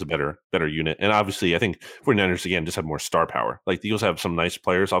saying it's a better unit. And obviously I think 49ers again just have more star power. Like the Eagles have some nice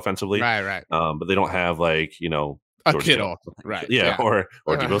players offensively. Right. But they don't have like, a Kittle. Right. Yeah. Or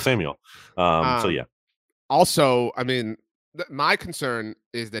Deebo Samuel. So yeah. Also, I mean, my concern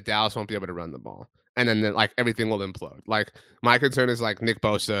is that Dallas won't be able to run the ball. And then like everything will implode. Like my concern is like Nick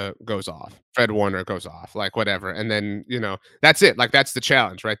Bosa goes off, Fred Warner goes off, like whatever. And then, that's it. Like that's the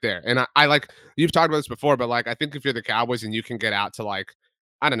challenge right there. And I like, you've talked about this before, but like, I think if you're the Cowboys and you can get out to like,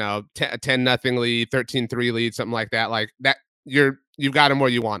 I don't know, 10-0 lead, 13-3 lead, something like that, like that you've got them where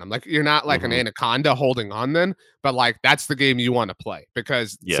you want them. Like you're not like an anaconda holding on then, but like that's the game you want to play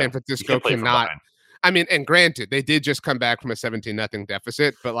because San Francisco cannot. I mean, and granted, they did just come back from a 17-0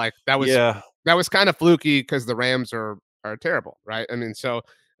 deficit, but like that was kind of fluky because the Rams are terrible, right? I mean, so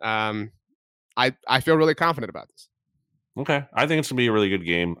I feel really confident about this. Okay, I think it's gonna be a really good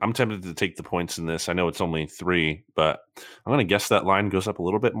game. I'm tempted to take the points in this. I know it's only 3, but I'm gonna guess that line goes up a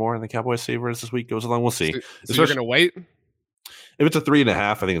little bit more in the Cowboys' favor as this week goes along. We'll see. So you're gonna wait? If it's a 3.5,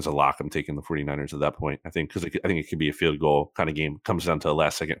 I think it's a lock. I'm taking the 49ers at that point. I think because I think it could be a field goal kind of game. Comes down to a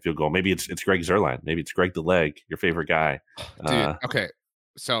last second field goal. Maybe it's Greg Zuerlein. Maybe it's Greg the Leg, your favorite guy. Dude, okay.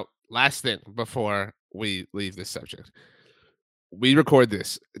 So last thing before we leave this subject. We record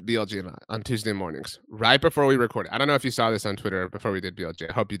this, BLG and I, on Tuesday mornings, right before we record it. I don't know if you saw this on Twitter before we did BLG.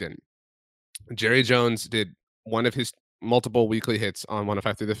 I hope you didn't. Jerry Jones did one of his multiple weekly hits on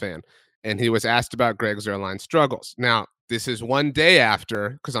 105 Through the Fan, and he was asked about Greg Zuerlein's struggles. Now, this is one day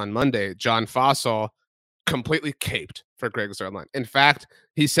after, because on Monday, John Fossil completely caped for Greg Zuerlein. In fact,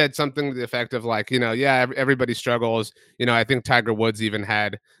 he said something to the effect of like, everybody struggles. I think Tiger Woods even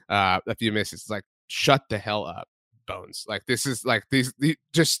had a few misses. It's like, shut the hell up, Bones. Like this is like these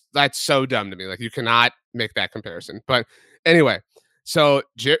just that's so dumb to me. Like you cannot make that comparison. But anyway, so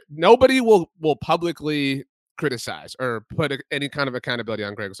nobody will publicly criticize or put any kind of accountability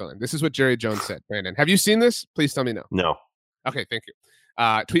on Greg Zuerlein. This is what Jerry Jones said. Brandon, have you seen this? Please tell me no. No. Okay, thank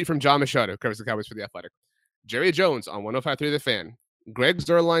you. Tweet from John Machado, who covers the Cowboys for The Athletic. Jerry Jones on 105.3 The Fan. Greg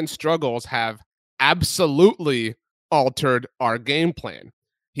Zuerlein's struggles have absolutely altered our game plan.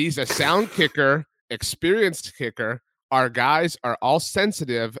 He's a sound kicker, experienced kicker. Our guys are all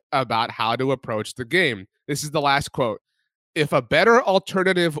sensitive about how to approach the game. This is the last quote. If a better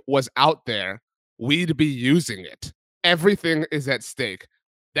alternative was out there, we'd be using it. Everything is at stake.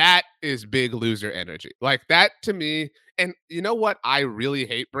 That is big loser energy. Like that to me. And you know what I really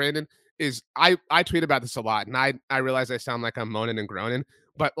hate, Brandon, is I tweet about this a lot. And I realize I sound like I'm moaning and groaning.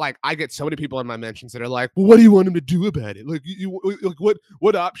 But like I get so many people in my mentions that are like, well, what do you want him to do about it? Like,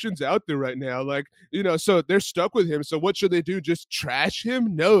 what options out there right now? Like, so they're stuck with him. So what should they do? Just trash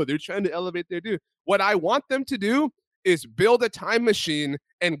him? No, they're trying to elevate their dude. What I want them to do is build a time machine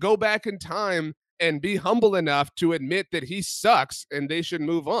and go back in time and be humble enough to admit that he sucks and they should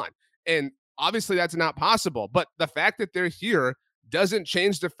move on. And obviously that's not possible. But the fact that they're here doesn't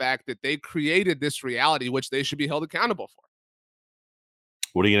change the fact that they created this reality, which they should be held accountable for.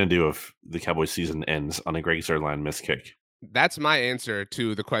 What are you going to do if the Cowboys season ends on a Greg Zuerlein missed kick? That's my answer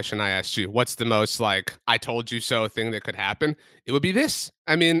to the question I asked you. What's the most like I told you so thing that could happen? It would be this.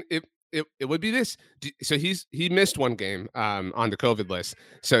 I mean, it would be this. So he missed one game on the COVID list.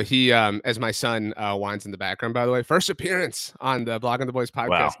 So he, as my son whines in the background, by the way, first appearance on the Blogging the Boys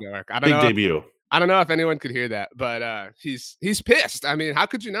podcast network. Big debut. I don't know if anyone could hear that, but he's pissed. I mean, how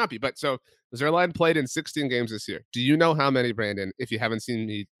could you not be? But so Zuerlein played in 16 games this year. Do you know how many, Brandon, if you haven't seen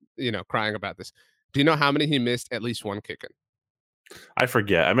me, crying about this, do you know how many he missed at least one kick in? I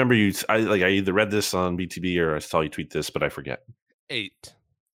forget. I remember I either read this on BTB or I saw you tweet this, but I forget. 8.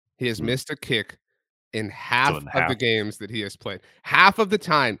 He has missed a kick in half of the games that he has played. Half of the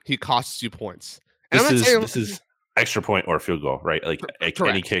time he costs you points. And this is extra point or field goal, right? Like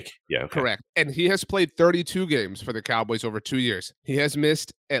any kick. Yeah. Okay. Correct. And he has played 32 games for the Cowboys over 2 years. He has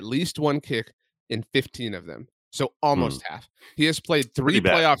missed at least one kick in 15 of them. So almost half. He has played 3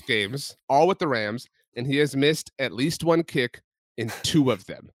 playoff games, all with the Rams, and he has missed at least one kick in 2 of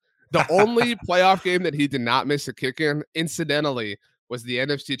them. The only playoff game that he did not miss a kick in, incidentally, was the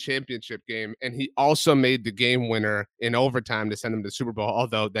NFC Championship game, and he also made the game winner in overtime to send them to the Super Bowl,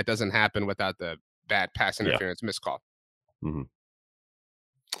 although that doesn't happen without the bad pass interference missed call. Mm-hmm.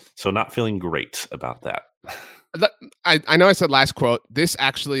 So not feeling great about that. I know I said last quote. This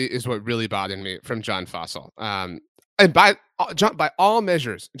actually is what really bothered me from John Fossil. And by all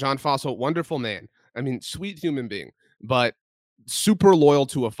measures, John Fossil, wonderful man. I mean, sweet human being, but super loyal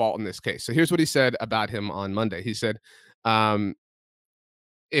to a fault in this case. So here's what he said about him on Monday. He said,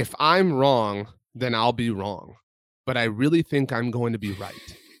 if I'm wrong, then I'll be wrong. But I really think I'm going to be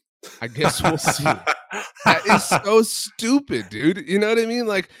right. I guess we'll see. That is so stupid, dude. You know what I mean?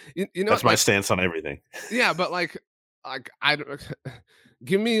 Like, you know, that's my stance on everything. Yeah, but like I don't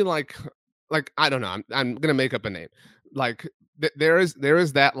give me like I don't know. I'm gonna make up a name. Like there is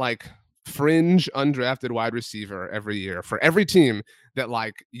that like fringe undrafted wide receiver every year for every team that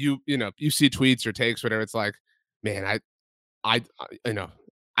like you see tweets or takes whatever. It's like, man, I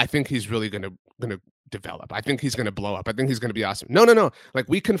think he's really gonna develop. I think he's going to blow up. I think he's going to be awesome. No. Like,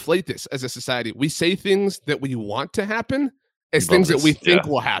 we conflate this as a society. We say things that we want to happen as things that we think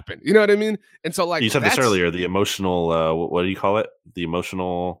will happen. You know what I mean? And so, like, you said this earlier, the emotional, what do you call it? The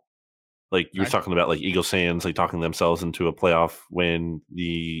emotional, like you were talking about, like Eagles fans, like talking themselves into a playoff when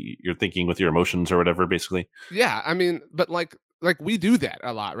you're thinking with your emotions or whatever, basically. Yeah. I mean, but like we do that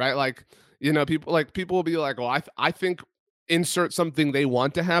a lot, right? Like, people will be like, well, I think insert something they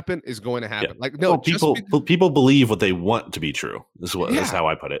want to happen is going to happen. Yeah. Like, no, people believe what they want to be true. That's how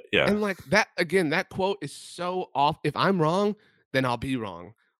I put it. Yeah. And like that, again, that quote is so off. If I'm wrong, then I'll be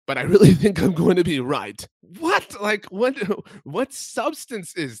wrong. But I really think I'm going to be right. What? Like, what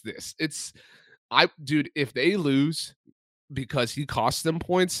substance is this? Dude, if they lose because he costs them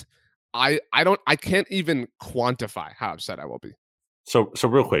points, I can't even quantify how upset I will be. So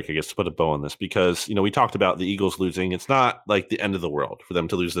real quick, I guess to put a bow on this, because we talked about the Eagles losing. It's not like the end of the world for them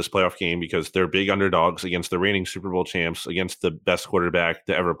to lose this playoff game because they're big underdogs against the reigning Super Bowl champs, against the best quarterback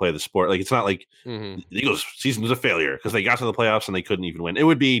to ever play the sport. Like, it's not like the Eagles' season was a failure because they got to the playoffs and they couldn't even win. It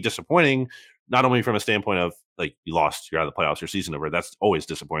would be disappointing, not only from a standpoint of like you lost, you're out of the playoffs, your season over. That's always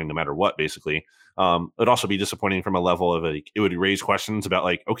disappointing, no matter what. Basically, it'd also be disappointing from a level of like it would raise questions about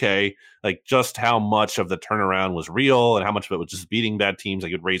like, okay, like just how much of the turnaround was real and how much of it was just beating bad teams.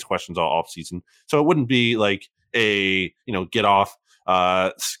 Like, it would raise questions all off season. So it wouldn't be like a get off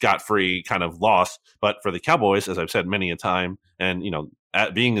scot-free kind of loss. But for the Cowboys, as I've said many a time, and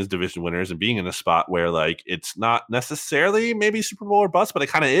at being as division winners and being in a spot where like it's not necessarily maybe Super Bowl or bust, but it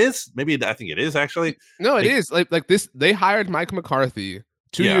kind of is. Maybe I think it is actually. No, it is like this. They hired Mike McCarthy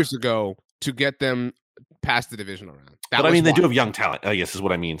 2 years ago to get them past the divisional round. But I mean, they do have young talent, I guess is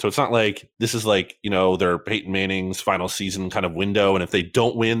what I mean. So it's not like this is like, their Peyton Manning's final season kind of window. And if they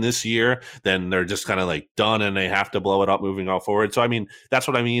don't win this year, then they're just kind of like done and they have to blow it up moving all forward. So, I mean, that's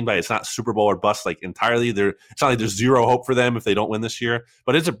what I mean by it's not Super Bowl or bust like entirely. It's not like there's zero hope for them if they don't win this year,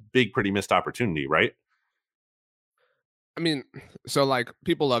 but it's a big, pretty missed opportunity, right? I mean, so like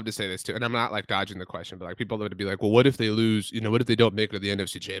people love to say this too, and I'm not like dodging the question, but like people love to be like, well, what if they lose? What if they don't make it to the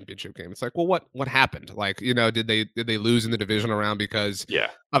NFC Championship game? It's like, well, what happened? Like, did they lose in the divisional round because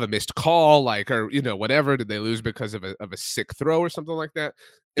of a missed call, like, or whatever? Did they lose because of a sick throw or something like that?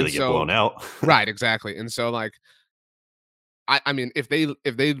 Did they get blown out? Right, exactly. And so like, I mean, if they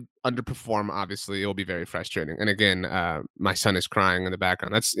underperform, obviously it will be very frustrating. And again, my son is crying in the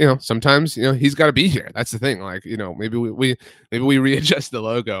background. That's sometimes he's got to be here. That's the thing. Like maybe we readjust the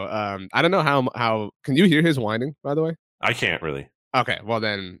logo. I don't know how can you hear his whining? By the way, I can't really. Okay, well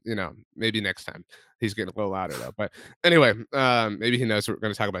then maybe next time he's getting a little louder though. But anyway, maybe he knows we're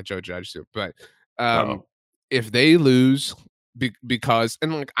going to talk about Joe Judge too. But if they lose. Because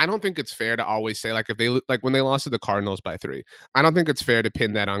and like I don't think it's fair to always say like if they like when they lost to the Cardinals by 3, I don't think it's fair to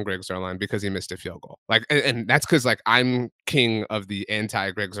pin that on Greg Zuerlein because he missed a field goal. Like and that's because like I'm king of the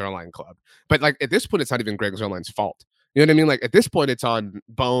anti Greg Zuerlein club. But like at this point, it's not even Greg Zuerlein's fault. You know what I mean? Like at this point, it's on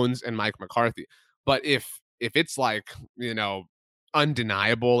Bones and Mike McCarthy. But if it's like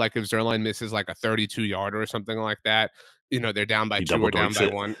undeniable, like if Zuerlein misses like a 32-yarder or something like that, they're down by 2 or down by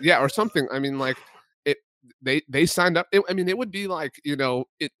 1, or something. I mean like. They signed up. It would be like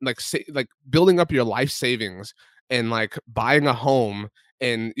like building up your life savings and like buying a home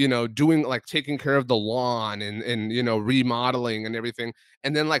and doing like taking care of the lawn and remodeling and everything,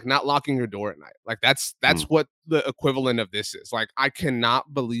 and then like not locking your door at night. Like that's what the equivalent of this is. Like I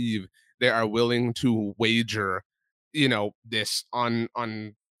cannot believe they are willing to wager this on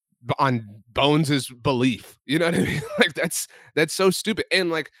Bones's belief. You know what I mean? Like that's so stupid. And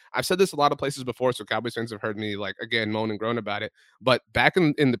like I've said this a lot of places before, so Cowboys fans have heard me like again moan and groan about it. But back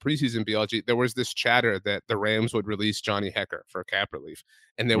in the preseason BLG, there was this chatter that the Rams would release Johnny Hekker for cap relief,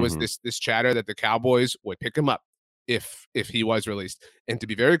 and there was this chatter that the Cowboys would pick him up if he was released. And to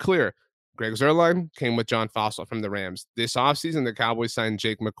be very clear, Greg Zuerlein came with John Fossil from the Rams. This offseason, the Cowboys signed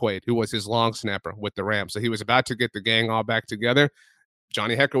Jake McQuaid, who was his long snapper with the Rams. So he was about to get the gang all back together.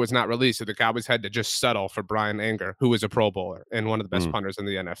 Johnny Hekker was not released, so the Cowboys had to just settle for Brian Anger, who was a Pro Bowler and one of the best punters in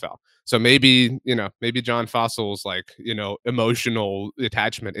the NFL. So maybe John Fossil's emotional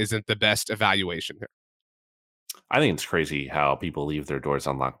attachment isn't the best evaluation here. I think it's crazy how people leave their doors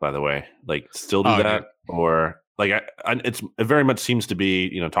unlocked, by the way. Like, still do that? Yeah. Or like it very much seems to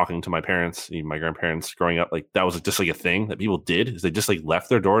be, talking to my parents, my grandparents growing up, like that was just like a thing that people did, is they just like left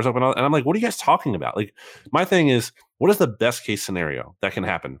their doors open. And I'm like, what are you guys talking about? Like, my thing is, what is the best case scenario that can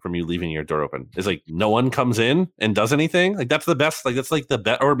happen from you leaving your door open? Is like no one comes in and does anything? Like that's the best. Like that's like the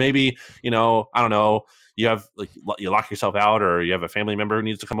best. Or maybe I don't know. You have you lock yourself out, or you have a family member who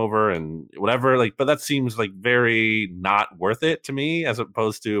needs to come over and whatever. Like, but that seems like very not worth it to me, as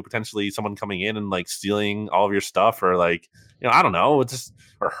opposed to potentially someone coming in and like stealing all of your stuff, or like I don't know, it's just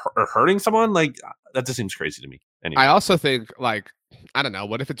or hurting someone. Like that just seems crazy to me. Anyway. I also think like I don't know.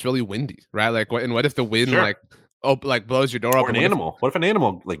 What if it's really windy, right? Like what if the wind blows your door or open? An animal. What if an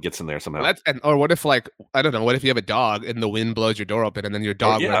animal like gets in there somehow? Or what if like I don't know? What if you have a dog and the wind blows your door open and then your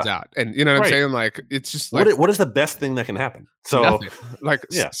dog runs out? And you know what I'm saying? Like it's just like what is the best thing that can happen? So nothing. Like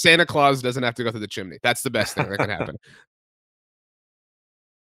Santa Claus doesn't have to go through the chimney. That's the best thing that can happen.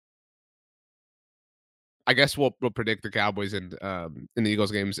 I guess we'll predict the Cowboys and in the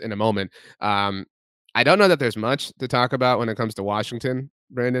Eagles games in a moment. I don't know that there's much to talk about when it comes to Washington,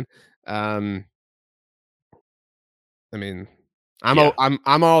 Brandon. I mean,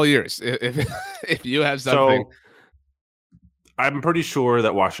 I'm all ears if you have something. So, I'm pretty sure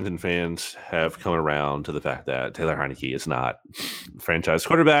that Washington fans have come around to the fact that Taylor Heinicke is not franchise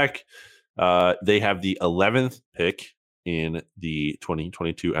quarterback. They have the 11th pick in the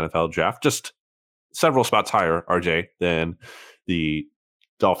 2022 NFL draft, just several spots higher, RJ, than the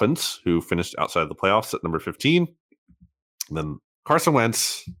Dolphins, who finished outside of the playoffs at number 15. And then Carson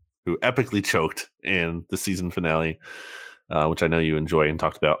Wentz, who epically choked in the season finale, which I know you enjoy and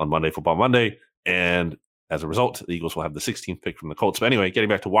talked about on Monday Football Monday. And as a result, the Eagles will have the 16th pick from the Colts. But anyway, getting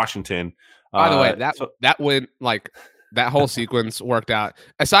back to Washington. By the way, that went like that whole sequence worked out.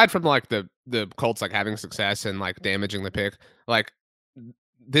 Aside from like the Colts like having success and like damaging the pick, like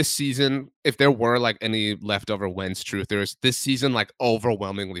this season, if there were like any leftover Wentz truthers, this season like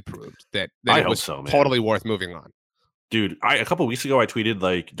overwhelmingly proved that it was totally worth moving on. Dude, a couple of weeks ago, I tweeted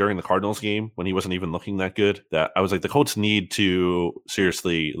like during the Cardinals game when he wasn't even looking that good, that I was like, the Colts need to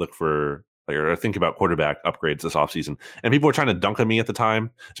seriously look for or think about quarterback upgrades this offseason. And people were trying to dunk on me at the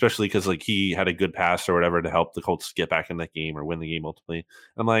time, especially because like he had a good pass or whatever to help the Colts get back in that game or win the game ultimately.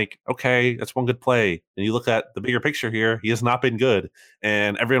 I'm like, okay, that's one good play. And you look at the bigger picture here, he has not been good.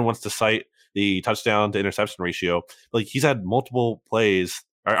 And everyone wants to cite the touchdown to interception ratio. Like he's had multiple plays.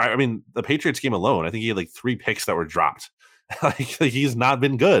 I mean, the Patriots game alone, I think he had like 3 picks that were dropped. like he's not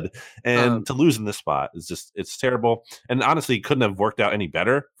been good, and to lose in this spot is just, it's terrible. And honestly, couldn't have worked out any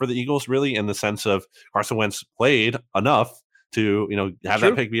better for the Eagles, really, in the sense of Carson Wentz played enough to have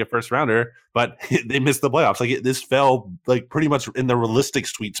that pick be a first rounder, but they missed the playoffs. Like this fell like pretty much in the realistic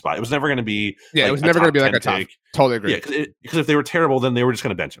sweet spot. It was never going to be it was never going to be like a top. Totally agree. Yeah, because if they were terrible, then they were just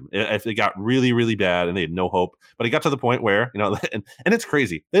going to bench him. If it got really, really bad and they had no hope, but it got to the point where and it's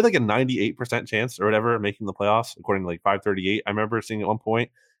crazy. They had like a 98% chance or whatever of making the playoffs, according to like 538. I remember seeing at one point.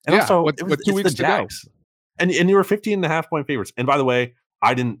 And also, with 2 weeks to go, and you were 15.5 point favorites. And by the way,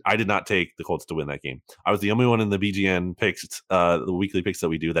 I did not take the Colts to win that game. I was the only one in the BGN picks, the weekly picks that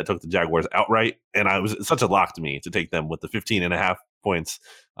we do, that took the Jaguars outright. And it's such a lock to me to take them with the 15.5 points.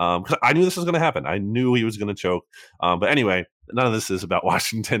 Because I knew this was going to happen. I knew he was going to choke. But anyway, none of this is about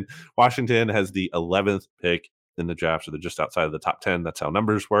Washington. Washington has the 11th pick in the draft, so they're just outside of the top 10. That's how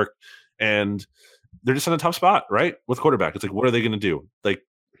numbers work. And they're just in a tough spot, right? With quarterback. It's like, what are they going to do? Like,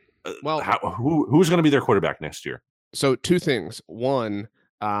 who's going to be their quarterback next year? So 2 things. One,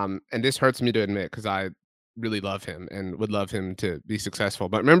 and this hurts me to admit because I really love him and would love him to be successful.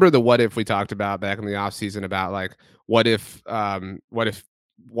 But remember the what if we talked about back in the offseason about like what if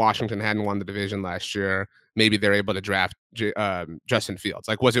Washington hadn't won the division last year maybe they're able to draft Justin Fields.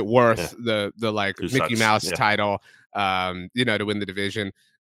 Like, was it worth the like Who Mickey sucks. Mouse Yeah. title, to win the division?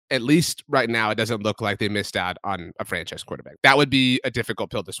 At least right now, it doesn't look like they missed out on a franchise quarterback. That would be a difficult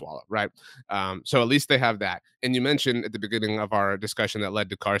pill to swallow, right? So at least they have that. And you mentioned at the beginning of our discussion that led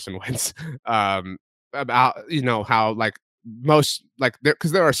to Carson Wentz about how like most like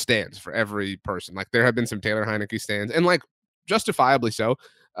because there are stands for every person. Like there have been some Taylor Heineke stands, and like justifiably so.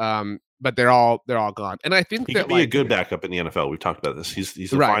 But they're all gone. And I think he that could be a good backup in the NFL. We've talked about this.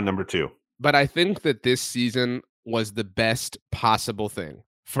 He's a fine number 2. But I think that this season was the best possible thing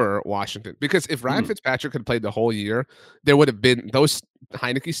for Washington, because if Ryan Fitzpatrick had played the whole year, there would have been those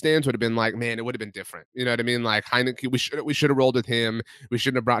Heineke stands would have been like, man, it would have been different. You know what I mean? Like Heineke, we should have rolled with him. We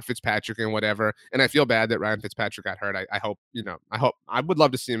shouldn't have brought Fitzpatrick in, whatever. And I feel bad that Ryan Fitzpatrick got hurt. I hope I would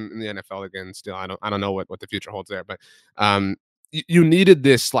love to see him in the NFL again. Still, I don't know what the future holds there, but you needed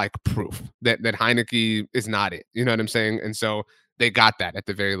this like proof that Heineke is not it. You know what I'm saying? And so they got that at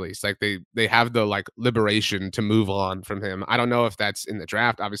the very least. Like they have the like liberation to move on from him. I don't know if that's in the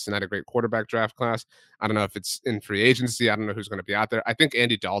draft. Obviously not a great quarterback draft class. I don't know if it's in free agency. I don't know who's going to be out there. I think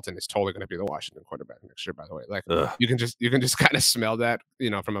Andy Dalton is totally going to be the Washington quarterback next year, by the way. Like you can just kind of smell that,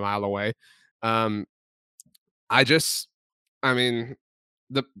 from a mile away. There's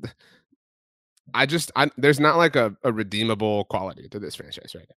not like a redeemable quality to this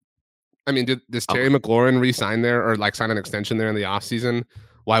franchise right now. I mean, does Terry McLaurin re-sign there or like sign an extension there in the offseason?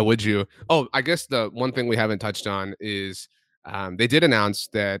 Why would you? Oh, I guess the one thing we haven't touched on is they did announce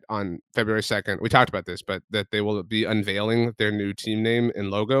that on February 2nd, we talked about this, but that they will be unveiling their new team name and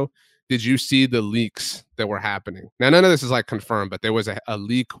logo. Did you see the leaks that were happening? Now, none of this is like confirmed, but there was a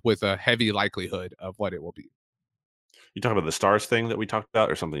leak with a heavy likelihood of what it will be. You talking about the stars thing that we talked about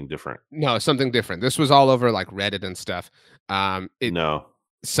or something different? No, something different. This was all over like Reddit and stuff. No.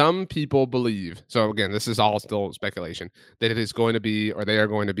 Some people believe, so again, this is all still speculation, that it is going to be, or they are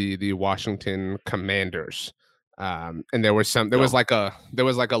going to be, the Washington Commanders. And there was like a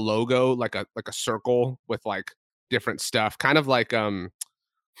logo, like a circle with like different stuff, kind of like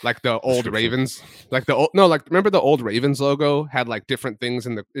the old Ravens, remember the old Ravens logo had like different things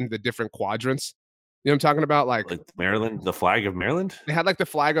in the different quadrants. You know what I'm talking about? Like Maryland, the flag of Maryland? They had like the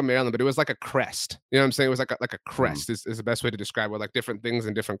flag of Maryland, but it was like a crest. You know what I'm saying? It was like a crest is the best way to describe it, like different things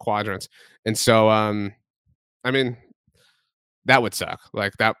in different quadrants. And so, I mean, that would suck.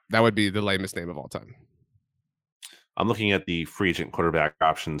 Like that would be the lamest name of all time. I'm looking at the free agent quarterback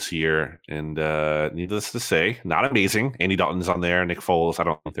options here, and needless to say, not amazing. Andy Dalton's on there. Nick Foles, I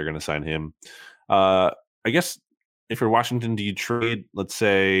don't think they're going to sign him. I guess if you're Washington, do you trade, let's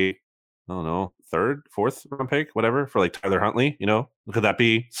say, I don't know, 3rd, 4th round pick, whatever, for like Tyler Huntley? Could that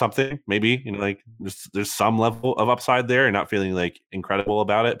be something? Maybe, like there's some level of upside there, and not feeling like incredible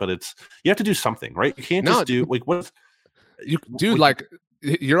about it, but you have to do something, right? You can't just do like what you do. Like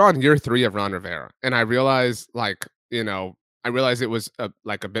you're on year 3 of Ron Rivera, and I realize it was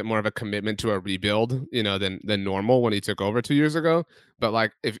a bit more of a commitment to a rebuild, than normal when he took over 2 years ago. But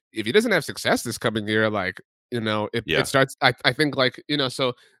like if he doesn't have success this coming year, like it starts. I think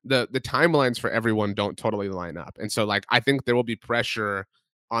so the timelines for everyone don't totally line up, and so like I think there will be pressure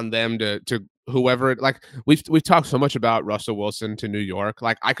on them to whoever. Like we've talked so much about Russell Wilson to New York.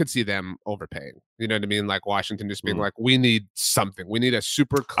 Like I could see them overpaying. You know what I mean? Like Washington just being like, we need something. We need a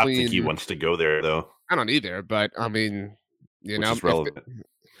super clean. I think he wants to go there though. I don't either, but I mean, Which is relevant.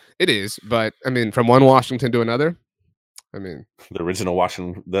 It is, but I mean, from one Washington to another. I mean, the original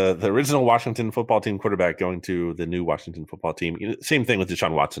Washington football team quarterback going to the new Washington football team. Same thing with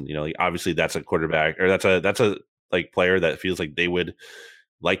Deshaun Watson. Obviously that's a quarterback, or that's a like player that feels like they would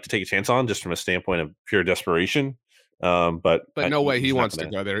like to take a chance on, just from a standpoint of pure desperation. But no way he wants to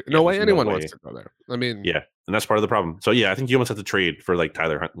go there. No way anyone wants to go there. I mean, yeah, and that's part of the problem. So yeah, I think you almost have to trade for like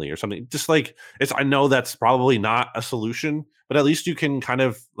Tyler Huntley or something. Just like I know that's probably not a solution, but at least you can kind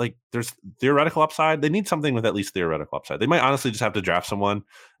of like there's theoretical upside. They need something with at least theoretical upside. They might honestly just have to draft someone,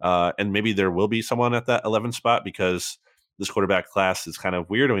 and maybe there will be someone at that 11th spot, because this quarterback class is kind of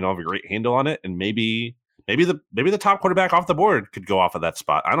weird and we don't have a great handle on it. And maybe the top quarterback off the board could go off of that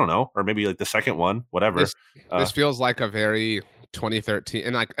spot. I don't know. Or maybe like the second one, whatever. This feels like a very 2013.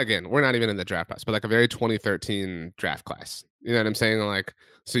 And like, again, we're not even in the draft class, but like a very 2013 draft class. You know what I'm saying? Like,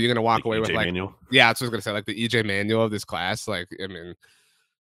 so you're going to walk away with like, Manuel? Yeah, that's what I was going to say. Like the EJ Manuel of this class. Like, I mean,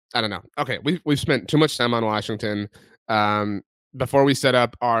 I don't know. Okay. We've spent too much time on Washington. Before we set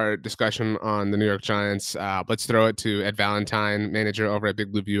up our discussion on the New York Giants, let's throw it to Ed Valentine, manager over at Big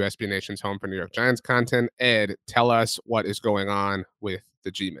Blue View, SB Nation's home for New York Giants content. Ed, tell us what is going on with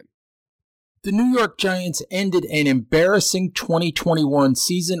the G-Men. The New York Giants ended an embarrassing 2021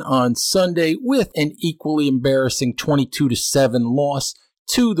 season on Sunday with an equally embarrassing 22-7 loss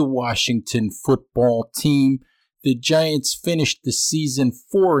to the Washington football team. The Giants finished the season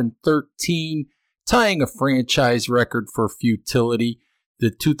 4-13, tying a franchise record for futility.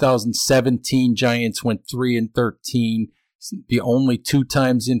 The 2017 Giants went 3-13, the only two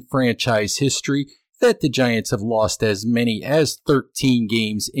times in franchise history that the Giants have lost as many as 13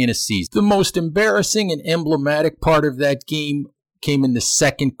 games in a season. The most embarrassing and emblematic part of that game came in the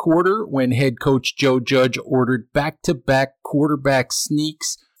second quarter when head coach Joe Judge ordered back-to-back quarterback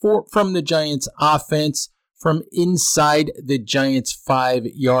sneaks from the Giants offense from inside the Giants'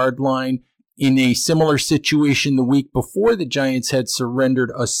 5-yard line. In a similar situation the week before, the Giants had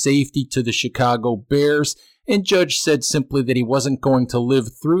surrendered a safety to the Chicago Bears, and Judge said simply that he wasn't going to live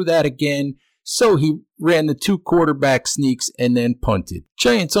through that again. So he ran the two quarterback sneaks and then punted.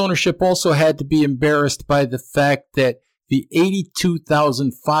 Giants ownership also had to be embarrassed by the fact that the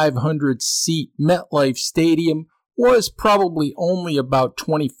 82,500-seat MetLife Stadium was probably only about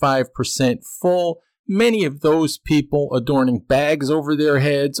 25% full. Many of those people adorning bags over their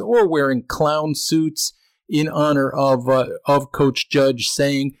heads or wearing clown suits in honor of Coach Judge,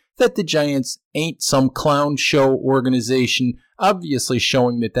 saying that the Giants ain't some clown show organization, obviously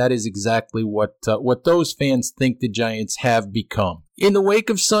showing that is exactly what those fans think the Giants have become. In the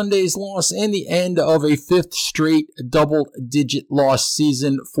wake of Sunday's loss and the end of a fifth straight double-digit loss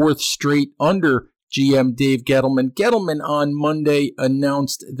season, fourth straight under GM Dave Gettleman, Gettleman on Monday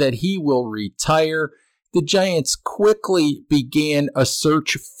announced that he will retire. The Giants quickly began a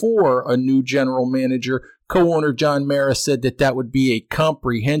search for a new general manager. Co-owner John Mara said that would be a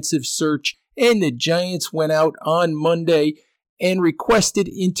comprehensive search, and the Giants went out on Monday and requested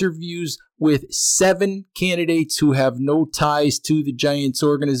interviews with 7 candidates who have no ties to the Giants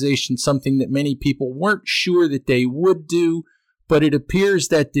organization, something that many people weren't sure that they would do. But it appears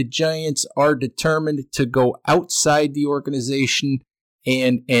that the Giants are determined to go outside the organization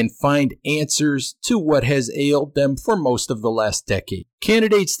and find answers to what has ailed them for most of the last decade.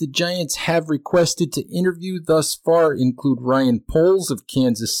 Candidates the Giants have requested to interview thus far include Ryan Poles of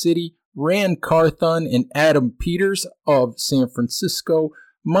Kansas City, Rand Carthon and Adam Peters of San Francisco,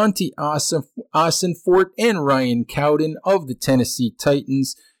 Monty Ossenfort and Ryan Gowton of the Tennessee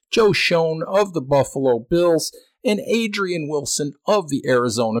Titans, Joe Schoen of the Buffalo Bills, and Adrian Wilson of the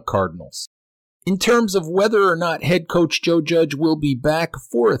Arizona Cardinals. In terms of whether or not head coach Joe Judge will be back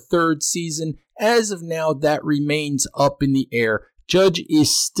for a third season, as of now that remains up in the air. Judge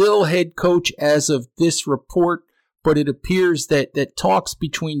is still head coach as of this report, but it appears that talks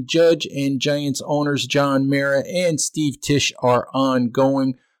between Judge and Giants owners John Mara and Steve Tisch are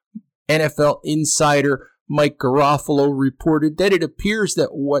ongoing. NFL insider Mike Garofalo reported that it appears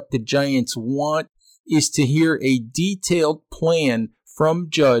that what the Giants want is to hear a detailed plan from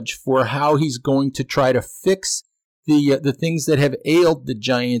Judge for how he's going to try to fix the things that have ailed the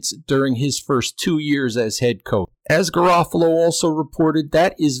Giants during his first 2 years as head coach. As Garofalo also reported,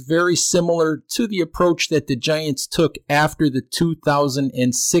 that is very similar to the approach that the Giants took after the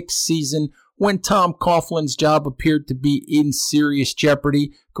 2006 season when Tom Coughlin's job appeared to be in serious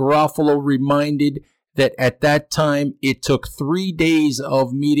jeopardy. Garofalo reminded that at that time it took 3 days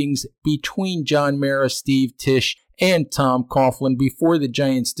of meetings between John Mara, Steve Tisch, and Tom Coughlin before the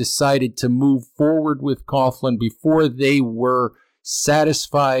Giants decided to move forward with Coughlin, before they were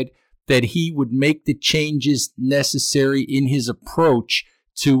satisfied that he would make the changes necessary in his approach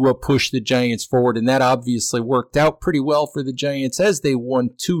to push the Giants forward. And that obviously worked out pretty well for the Giants as they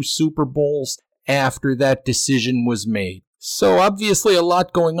won 2 Super Bowls after that decision was made. So obviously a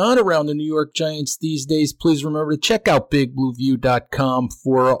lot going on around the New York Giants these days. Please remember to check out BigBlueView.com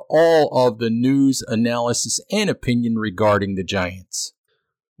for all of the news, analysis, and opinion regarding the Giants.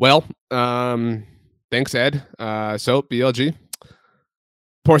 Well, thanks, Ed. So BLG,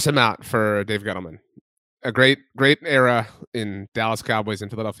 pour some out for Dave Gettleman. A great era in Dallas Cowboys and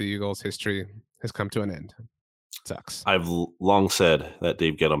Philadelphia Eagles history has come to an end. Sucks. I've long said that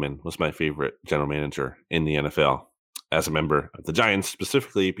Dave Gettleman was my favorite general manager in the NFL. As a member of the Giants,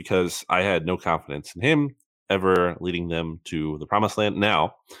 specifically because I had no confidence in him ever leading them to the promised land.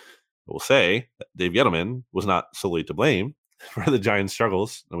 Now, I will say that Dave Gettleman was not solely to blame for the Giants'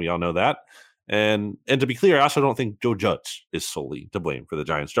 struggles, and we all know that. And to be clear, I also don't think Joe Judge is solely to blame for the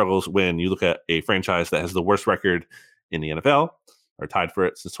Giants' struggles. When you look at a franchise that has the worst record in the NFL, or tied for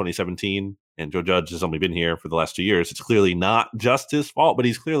it since 2017, and Joe Judge has only been here for the last 2 years, it's clearly not just his fault, but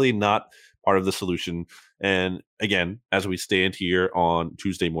he's clearly not part of the solution. And again, as we stand here on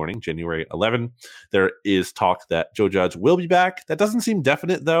Tuesday morning, January 11, there is talk that Joe Judge will be back. That doesn't seem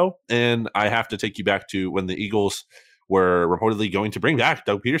definite, though. And I have to take you back to when the Eagles were reportedly going to bring back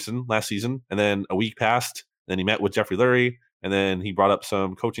Doug Peterson last season. And then a week passed. Then he met with Jeffrey Lurie. And then he brought up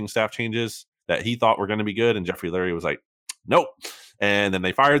some coaching staff changes that he thought were going to be good. And Jeffrey Lurie was like, nope. And then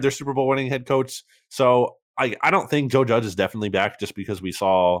they fired their Super Bowl winning head coach. So I don't think Joe Judge is definitely back, just because we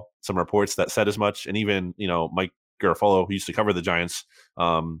saw some reports that said as much. And even, Mike Garafolo, who used to cover the Giants,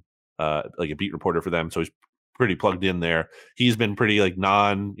 like a beat reporter for them. So he's pretty plugged in there. He's been pretty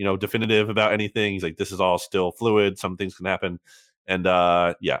definitive about anything. He's like, this is all still fluid. Some things can happen. And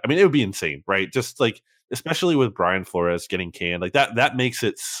it would be insane, right? Just like, especially with Brian Flores getting canned, like that makes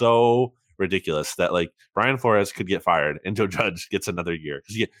it so ridiculous that like Brian Flores could get fired and Joe Judge gets another year,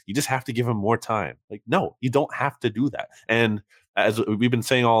 because you just have to give him more time. Like, no, you don't have to do that. And as we've been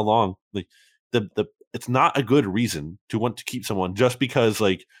saying all along, like it's not a good reason to want to keep someone just because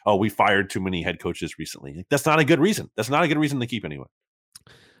like, oh, we fired too many head coaches recently. Like, that's not a good reason. That's not a good reason to keep anyone.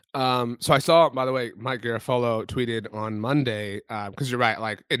 So I saw, by the way, Mike Garafolo tweeted on Monday, because you're right.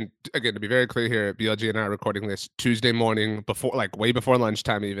 Like, and again, to be very clear here, BLG and I are recording this Tuesday morning before, like way before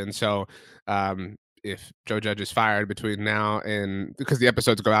lunchtime even. So, if Joe Judge is fired between now and, because the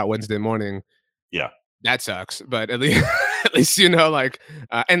episodes go out Wednesday morning, yeah, that sucks. But at least,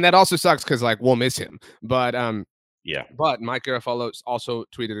 and that also sucks because like we'll miss him. But yeah. But Mike Garafolo also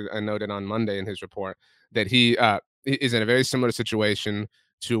tweeted and noted on Monday in his report that he is in a very similar situation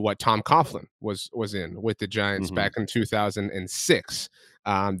to what Tom Coughlin was in with the Giants back in 2006,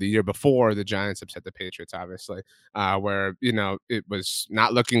 the year before the Giants upset the Patriots, obviously, where, it was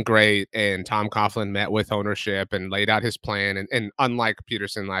not looking great. And Tom Coughlin met with ownership and laid out his plan. And unlike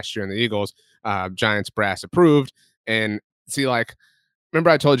Peterson last year in the Eagles, Giants brass approved. And see, like,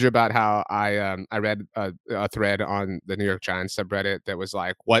 remember I told you about how I read a thread on the New York Giants subreddit that was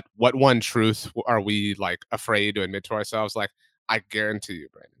like, what one truth are we like afraid to admit to ourselves? Like, I guarantee you,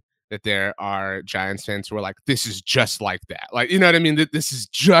 Brandon, that there are Giants fans who are like, this is just like that. Like, you know what I mean? That this is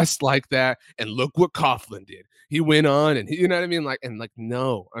just like that. And look what Coughlin did. He went on and you know what I mean? Like, and like,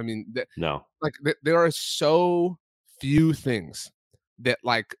 no, I mean, no, like there are so few things that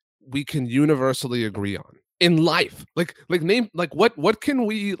like we can universally agree on in life. Like name, like what can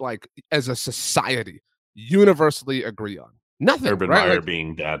we like as a society universally agree on? Nothing. Urban right? Meyer like,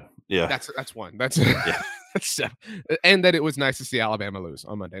 being dad. Yeah, that's one. That's yeah. And that it was nice to see Alabama lose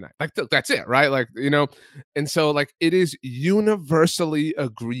on Monday night. Like that's it, right? Like, and so like it is universally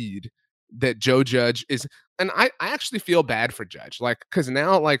agreed that Joe Judge is, and I actually feel bad for Judge, like, because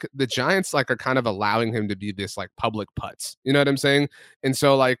now like the Giants like are kind of allowing him to be this like public putz. You know what I'm saying? And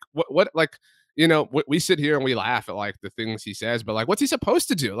so like what like, we sit here and we laugh at like the things he says, but like what's he supposed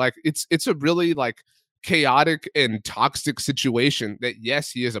to do? Like it's a really like chaotic and toxic situation that yes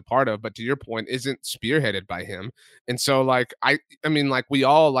he is a part of, but to your point isn't spearheaded by him. And so like I mean like we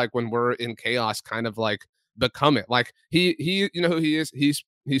all like when we're in chaos kind of like become it. Like he who he is.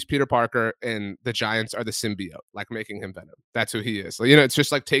 He's Peter Parker and the Giants are the symbiote, like making him Venom. That's who he is. Like, it's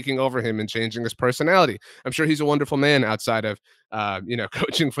just like taking over him and changing his personality. I'm sure he's a wonderful man outside of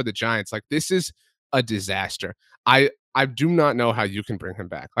coaching for the Giants. Like this is a disaster. I do not know how you can bring him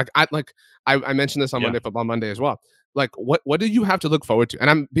back. I mentioned this on Monday Football Monday as well. Like what do you have to look forward to? And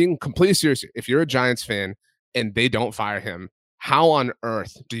I'm being completely serious here. If you're a Giants fan and they don't fire him, how on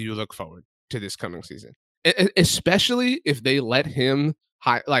earth do you look forward to this coming season? Especially if they let him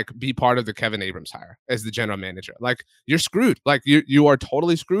be part of the Kevin Abrams hire as the general manager. Like you're screwed. Like you are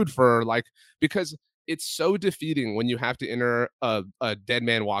totally screwed for like, because it's so defeating when you have to enter a dead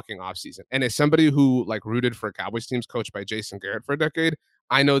man walking off season. And as somebody who like rooted for Cowboys teams coached by Jason Garrett for a decade,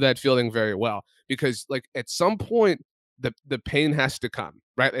 I know that feeling very well, because like at some point the pain has to come,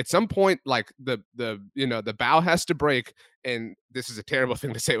 right? At some point, like the bow has to break. And this is a terrible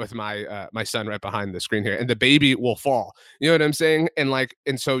thing to say with my my son right behind the screen here, and the baby will fall. You know what I'm saying? And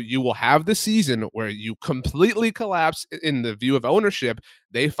so you will have the season where you completely collapse in the view of ownership.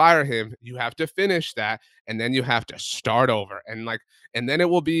 They fire him. You have to finish that, and then you have to start over. And then it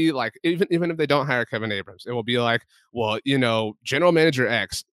will be like, even if they don't hire Kevin Abrams, it will be like, well, General Manager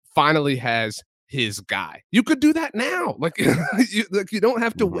X finally has his guy. You could do that now. Like you don't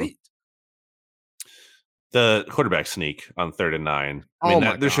have to wait. The quarterback sneak on 3rd and 9. I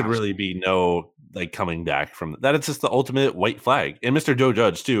mean, there should really be no like coming back from that. It's just the ultimate white flag. And Mr. Joe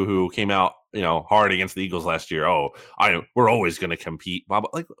Judge too, who came out, hard against the Eagles last year. Oh, we're always going to compete.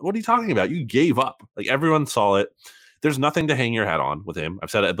 Like, what are you talking about? You gave up. Like everyone saw it. There's nothing to hang your hat on with him. I've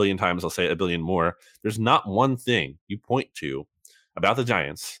said it a billion times. I'll say it a billion more. There's not one thing you point to about the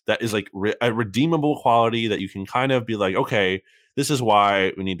Giants that is like a redeemable quality that you can kind of be like, okay, this is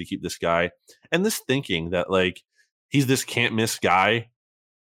why we need to keep this guy. And this thinking that like he's this can't miss guy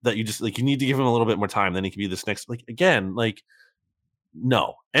that you just like you need to give him a little bit more time, then he can be this next like again, like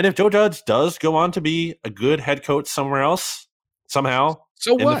no. And if Joe Judge does go on to be a good head coach somewhere else somehow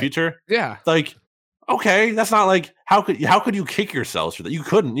in the future, yeah, like okay, that's not like how could you kick yourselves for that? You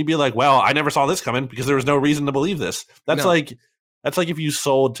couldn't. You'd be like, well, I never saw this coming because there was no reason to believe this. That's like if you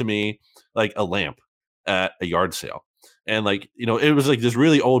sold to me like a lamp at a yard sale. And like, you know, it was like this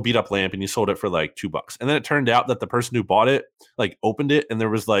really old beat up lamp and you sold it for like $2. And then it turned out that the person who bought it like opened it and there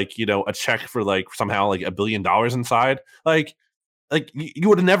was like, you know, a check for like somehow like $1 billion inside. Like you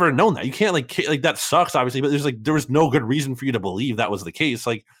would have never known that. You can't like that sucks obviously, but there was no good reason for you to believe that was the case.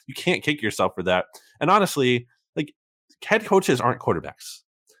 Like you can't kick yourself for that. And honestly, like head coaches aren't quarterbacks.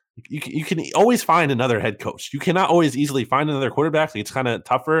 You can always find another head coach. You cannot always easily find another quarterback. Like, it's kind of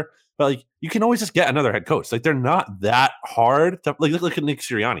tougher, but like you can always just get another head coach. Like they're not that hard to like look at Nick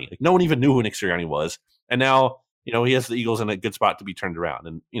Sirianni. Like no one even knew who Nick Sirianni was. And now, you know, he has the Eagles in a good spot to be turned around.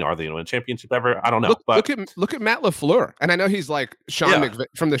 And, you know, are they going to win a championship ever? I don't know. Look at Matt LaFleur. And I know he's like McVay,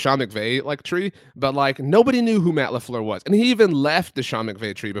 from the Sean McVay like tree, but like nobody knew who Matt LaFleur was. And he even left the Sean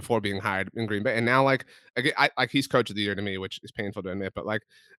McVay tree before being hired in Green Bay. And now like he's coach of the year to me, which is painful to admit. But like,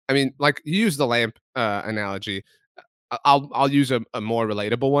 I mean, like you use the lamp analogy. I'll use a more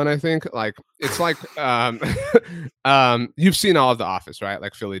relatable one. I think like it's like you've seen all of The Office, right?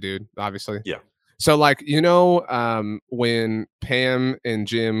 Like Philly dude, obviously. Yeah. So like, you know, when Pam and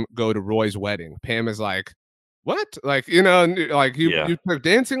Jim go to Roy's wedding, Pam is like, what? Like, you know, like you took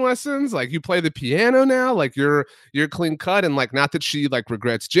dancing lessons, like you play the piano now, like you're clean cut. And like, not that she like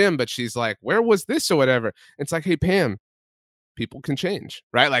regrets Jim, but she's like, where was this or whatever? It's like, hey, Pam, people can change,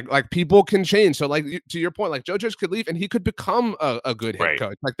 right? Like people can change. So like to your point, like Joe Judge could leave and he could become a good head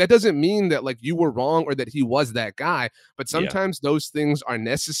coach. Like that doesn't mean that like you were wrong or that he was that guy, but sometimes those things are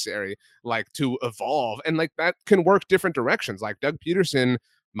necessary like to evolve, and like that can work different directions. Like Doug Peterson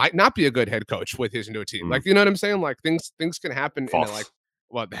might not be a good head coach with his new team. Like, you know what I'm saying? Like things can happen in a, like,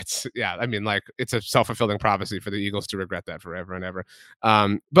 well, that's I mean, like it's a self-fulfilling prophecy for the Eagles to regret that forever and ever.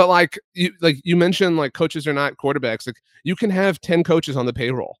 But like you mentioned, like coaches are not quarterbacks. Like you can have 10 coaches on the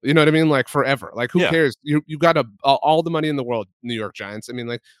payroll. You know what I mean? Like forever. Like who cares? You got all the money in the world, New York Giants. I mean,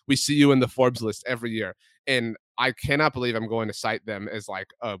 like we see you in the Forbes list every year, and I cannot believe I'm going to cite them as like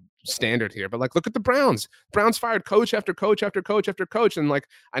a standard here, but like look at the Browns. Browns fired coach after coach after coach after coach, and like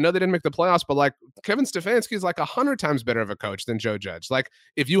I know they didn't make the playoffs, but like Kevin Stefanski is like 100 times better of a coach than Joe Judge. Like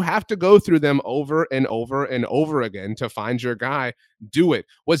if you have to go through them over and over and over again to find your guy, do it.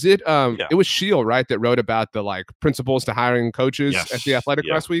 Was it it was Shield, right, that wrote about the like principles to hiring coaches at The Athletic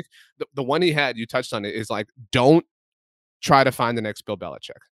last week? The one he had, you touched on it, is like don't try to find the next Bill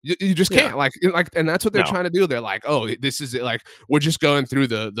Belichick. You just can't like, and that's what they're trying to do. They're like, oh, this is it. Like, we're just going through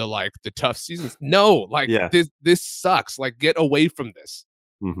the tough seasons. No, like this sucks. Like, get away from this.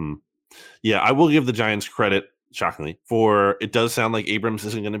 Mm-hmm. Yeah, I will give the Giants credit, shockingly, for it does sound like Abrams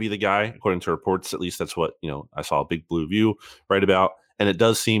isn't going to be the guy, according to reports. At least that's what, you know, I saw a Big Blue View write about. And it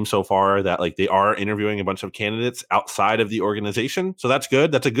does seem so far that like they are interviewing a bunch of candidates outside of the organization. So that's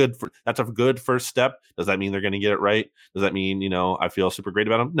good. That's a good first step. Does that mean they're going to get it right? Does that mean, you know, I feel super great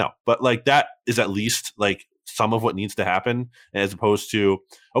about them? No, but like that is at least like some of what needs to happen, as opposed to,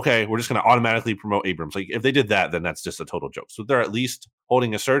 okay, we're just going to automatically promote Abrams. Like if they did that, then that's just a total joke. So they're at least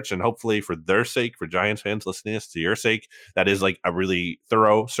holding a search, and hopefully for their sake, for Giants fans listening to this, to your sake, that is like a really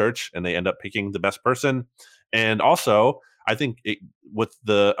thorough search and they end up picking the best person. And also, I think with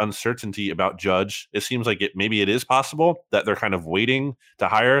the uncertainty about Judge, it seems like maybe it is possible that they're kind of waiting to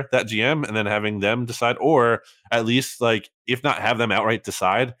hire that GM and then having them decide, or at least like if not have them outright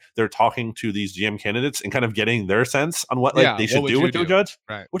decide, they're talking to these GM candidates and kind of getting their sense on what like they should do with Joe Judge,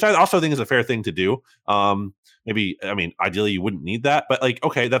 right? Which I also think is a fair thing to do. Maybe, I mean, ideally you wouldn't need that, but like,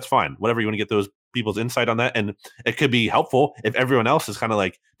 okay, that's fine. Whatever, you want to get those people's insight on that, and it could be helpful if everyone else is kind of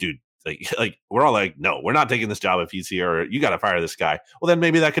like, dude. Like we're all like, no, we're not taking this job if he's here, or you got to fire this guy. Well, then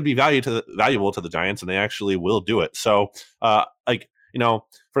maybe that could be valuable to the Giants, and they actually will do it. So, like, you know,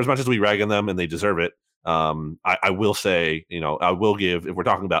 for as much as we rag on them and they deserve it, I will say, you know, I will give, if we're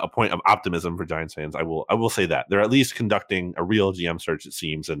talking about a point of optimism for Giants fans, I will say that they're at least conducting a real GM search, it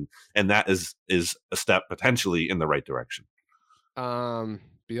seems, and that is a step potentially in the right direction.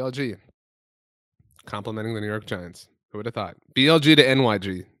 BLG complimenting the New York Giants. Who would have thought? BLG to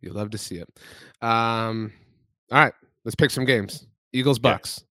NYG. You love to see it. All right, let's pick some games. Eagles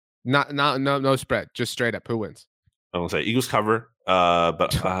Bucks. No spread. Just straight up. Who wins? I'm gonna say Eagles cover,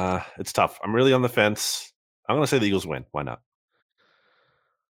 but it's tough. I'm really on the fence. I'm gonna say the Eagles win. Why not?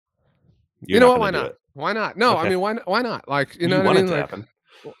 You know what? Why not? Why not? No, Okay. I mean, why not? Like, you know what want I mean? it to Like, happen.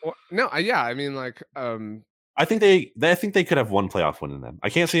 no, yeah, I mean, like, I think they could have one playoff win in them. I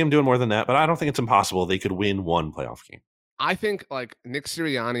can't see them doing more than that, but I don't think it's impossible. They could win one playoff game. I think like Nick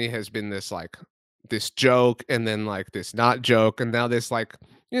Sirianni has been this joke, and then like this not joke, and now this like,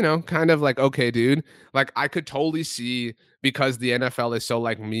 you know, kind of like, okay, dude, like I could totally see, because the NFL is so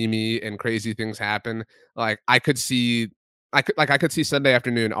like memey and crazy things happen. Like I could see Sunday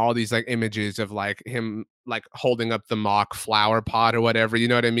afternoon all these like images of like him like holding up the mock flower pot or whatever, you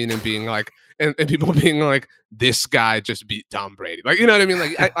know what I mean, and being like, and people being like, this guy just beat Tom Brady, like, you know what I mean,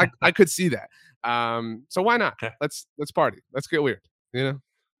 like I could see that. So why not? Okay. Let's party. Let's get weird, you know.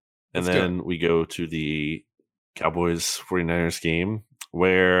 And then we go to the Cowboys 49ers game,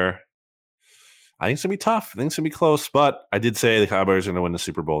 where I think it's going to be tough. I think it's going to be close, but I did say the Cowboys are going to win the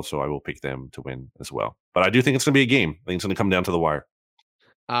Super Bowl, so I will pick them to win as well. But I do think it's going to be a game. I think it's going to come down to the wire.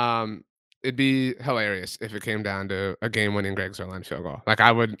 It'd be hilarious if it came down to a game-winning Greg Zuerlein field goal. Like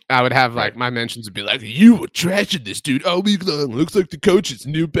I would have like my mentions would be like, you were trashing this dude all week long. Looks like the coaches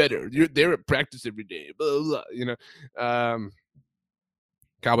knew better. They're at practice every day. Blah, blah, blah. You know,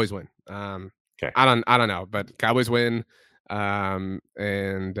 Cowboys win. Okay. I don't know, but Cowboys win. Yeah,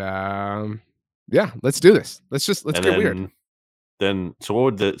 let's do this. Let's get weird. Then so what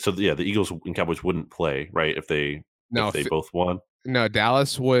would the Eagles and Cowboys wouldn't play, right? If they both won. No,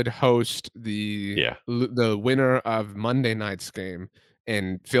 Dallas would host the winner of Monday night's game,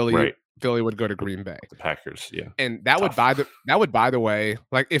 and Philly would go to Green Bay. The Packers, yeah. And that would by the way,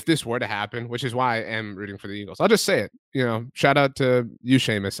 like if this were to happen, which is why I am rooting for the Eagles. I'll just say it, you know, shout out to you,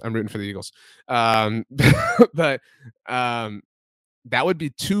 Seamus. I'm rooting for the Eagles. But that would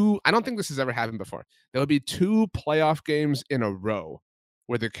be two. I don't think this has ever happened before. There would be two playoff games in a row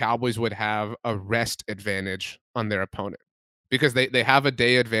where the Cowboys would have a rest advantage on their opponent, because they have a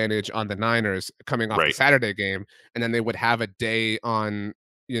day advantage on the Niners coming off the Saturday game, and then they would have a day on,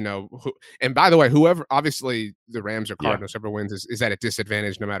 you know, and by the way, whoever, obviously the Rams or Cardinals, whoever wins is at a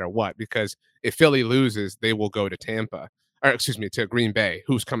disadvantage no matter what, because if Philly loses, they will go to to Green Bay,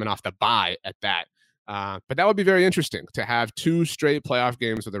 who's coming off the bye at that. But that would be very interesting to have two straight playoff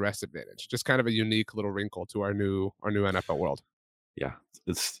games with a rest advantage. Just kind of a unique little wrinkle to our new NFL world. Yeah,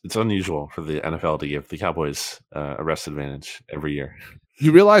 it's unusual for the NFL to give the Cowboys a rest advantage every year.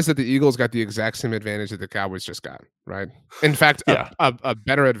 You realize that the Eagles got the exact same advantage that the Cowboys just got, right? In fact, a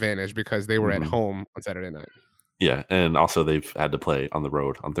better advantage, because they were at home on Saturday night. Yeah, and also they've had to play on the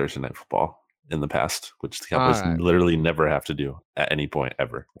road on Thursday Night Football in the past, which the Cowboys literally never have to do at any point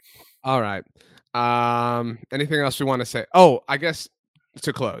ever. All right. Anything else we want to say? Oh, I guess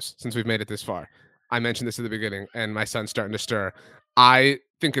to close, since we've made it this far, I mentioned this at the beginning, and my son's starting to stir. I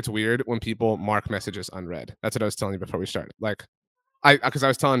think it's weird when people mark messages unread. That's what I was telling you before we started. Like, because I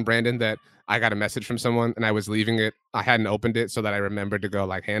was telling Brandon that I got a message from someone and I was leaving it. I hadn't opened it so that I remembered to go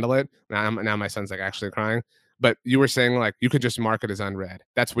like handle it. Now my son's like actually crying. But you were saying like you could just mark it as unread.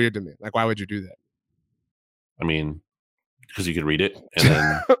 That's weird to me. Like, why would you do that? I mean, because you could read it and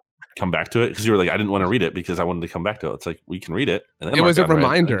then come back to it. Because you were like, I didn't want to read it because I wanted to come back to it. It's like, we can read it. And then it was a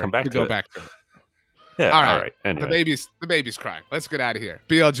reminder to go back to it. Yeah. All right. Anyway. The baby's crying. Let's get out of here.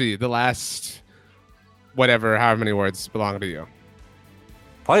 BLG, the last however many words belong to you.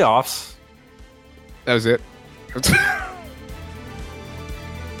 Playoffs. That was it.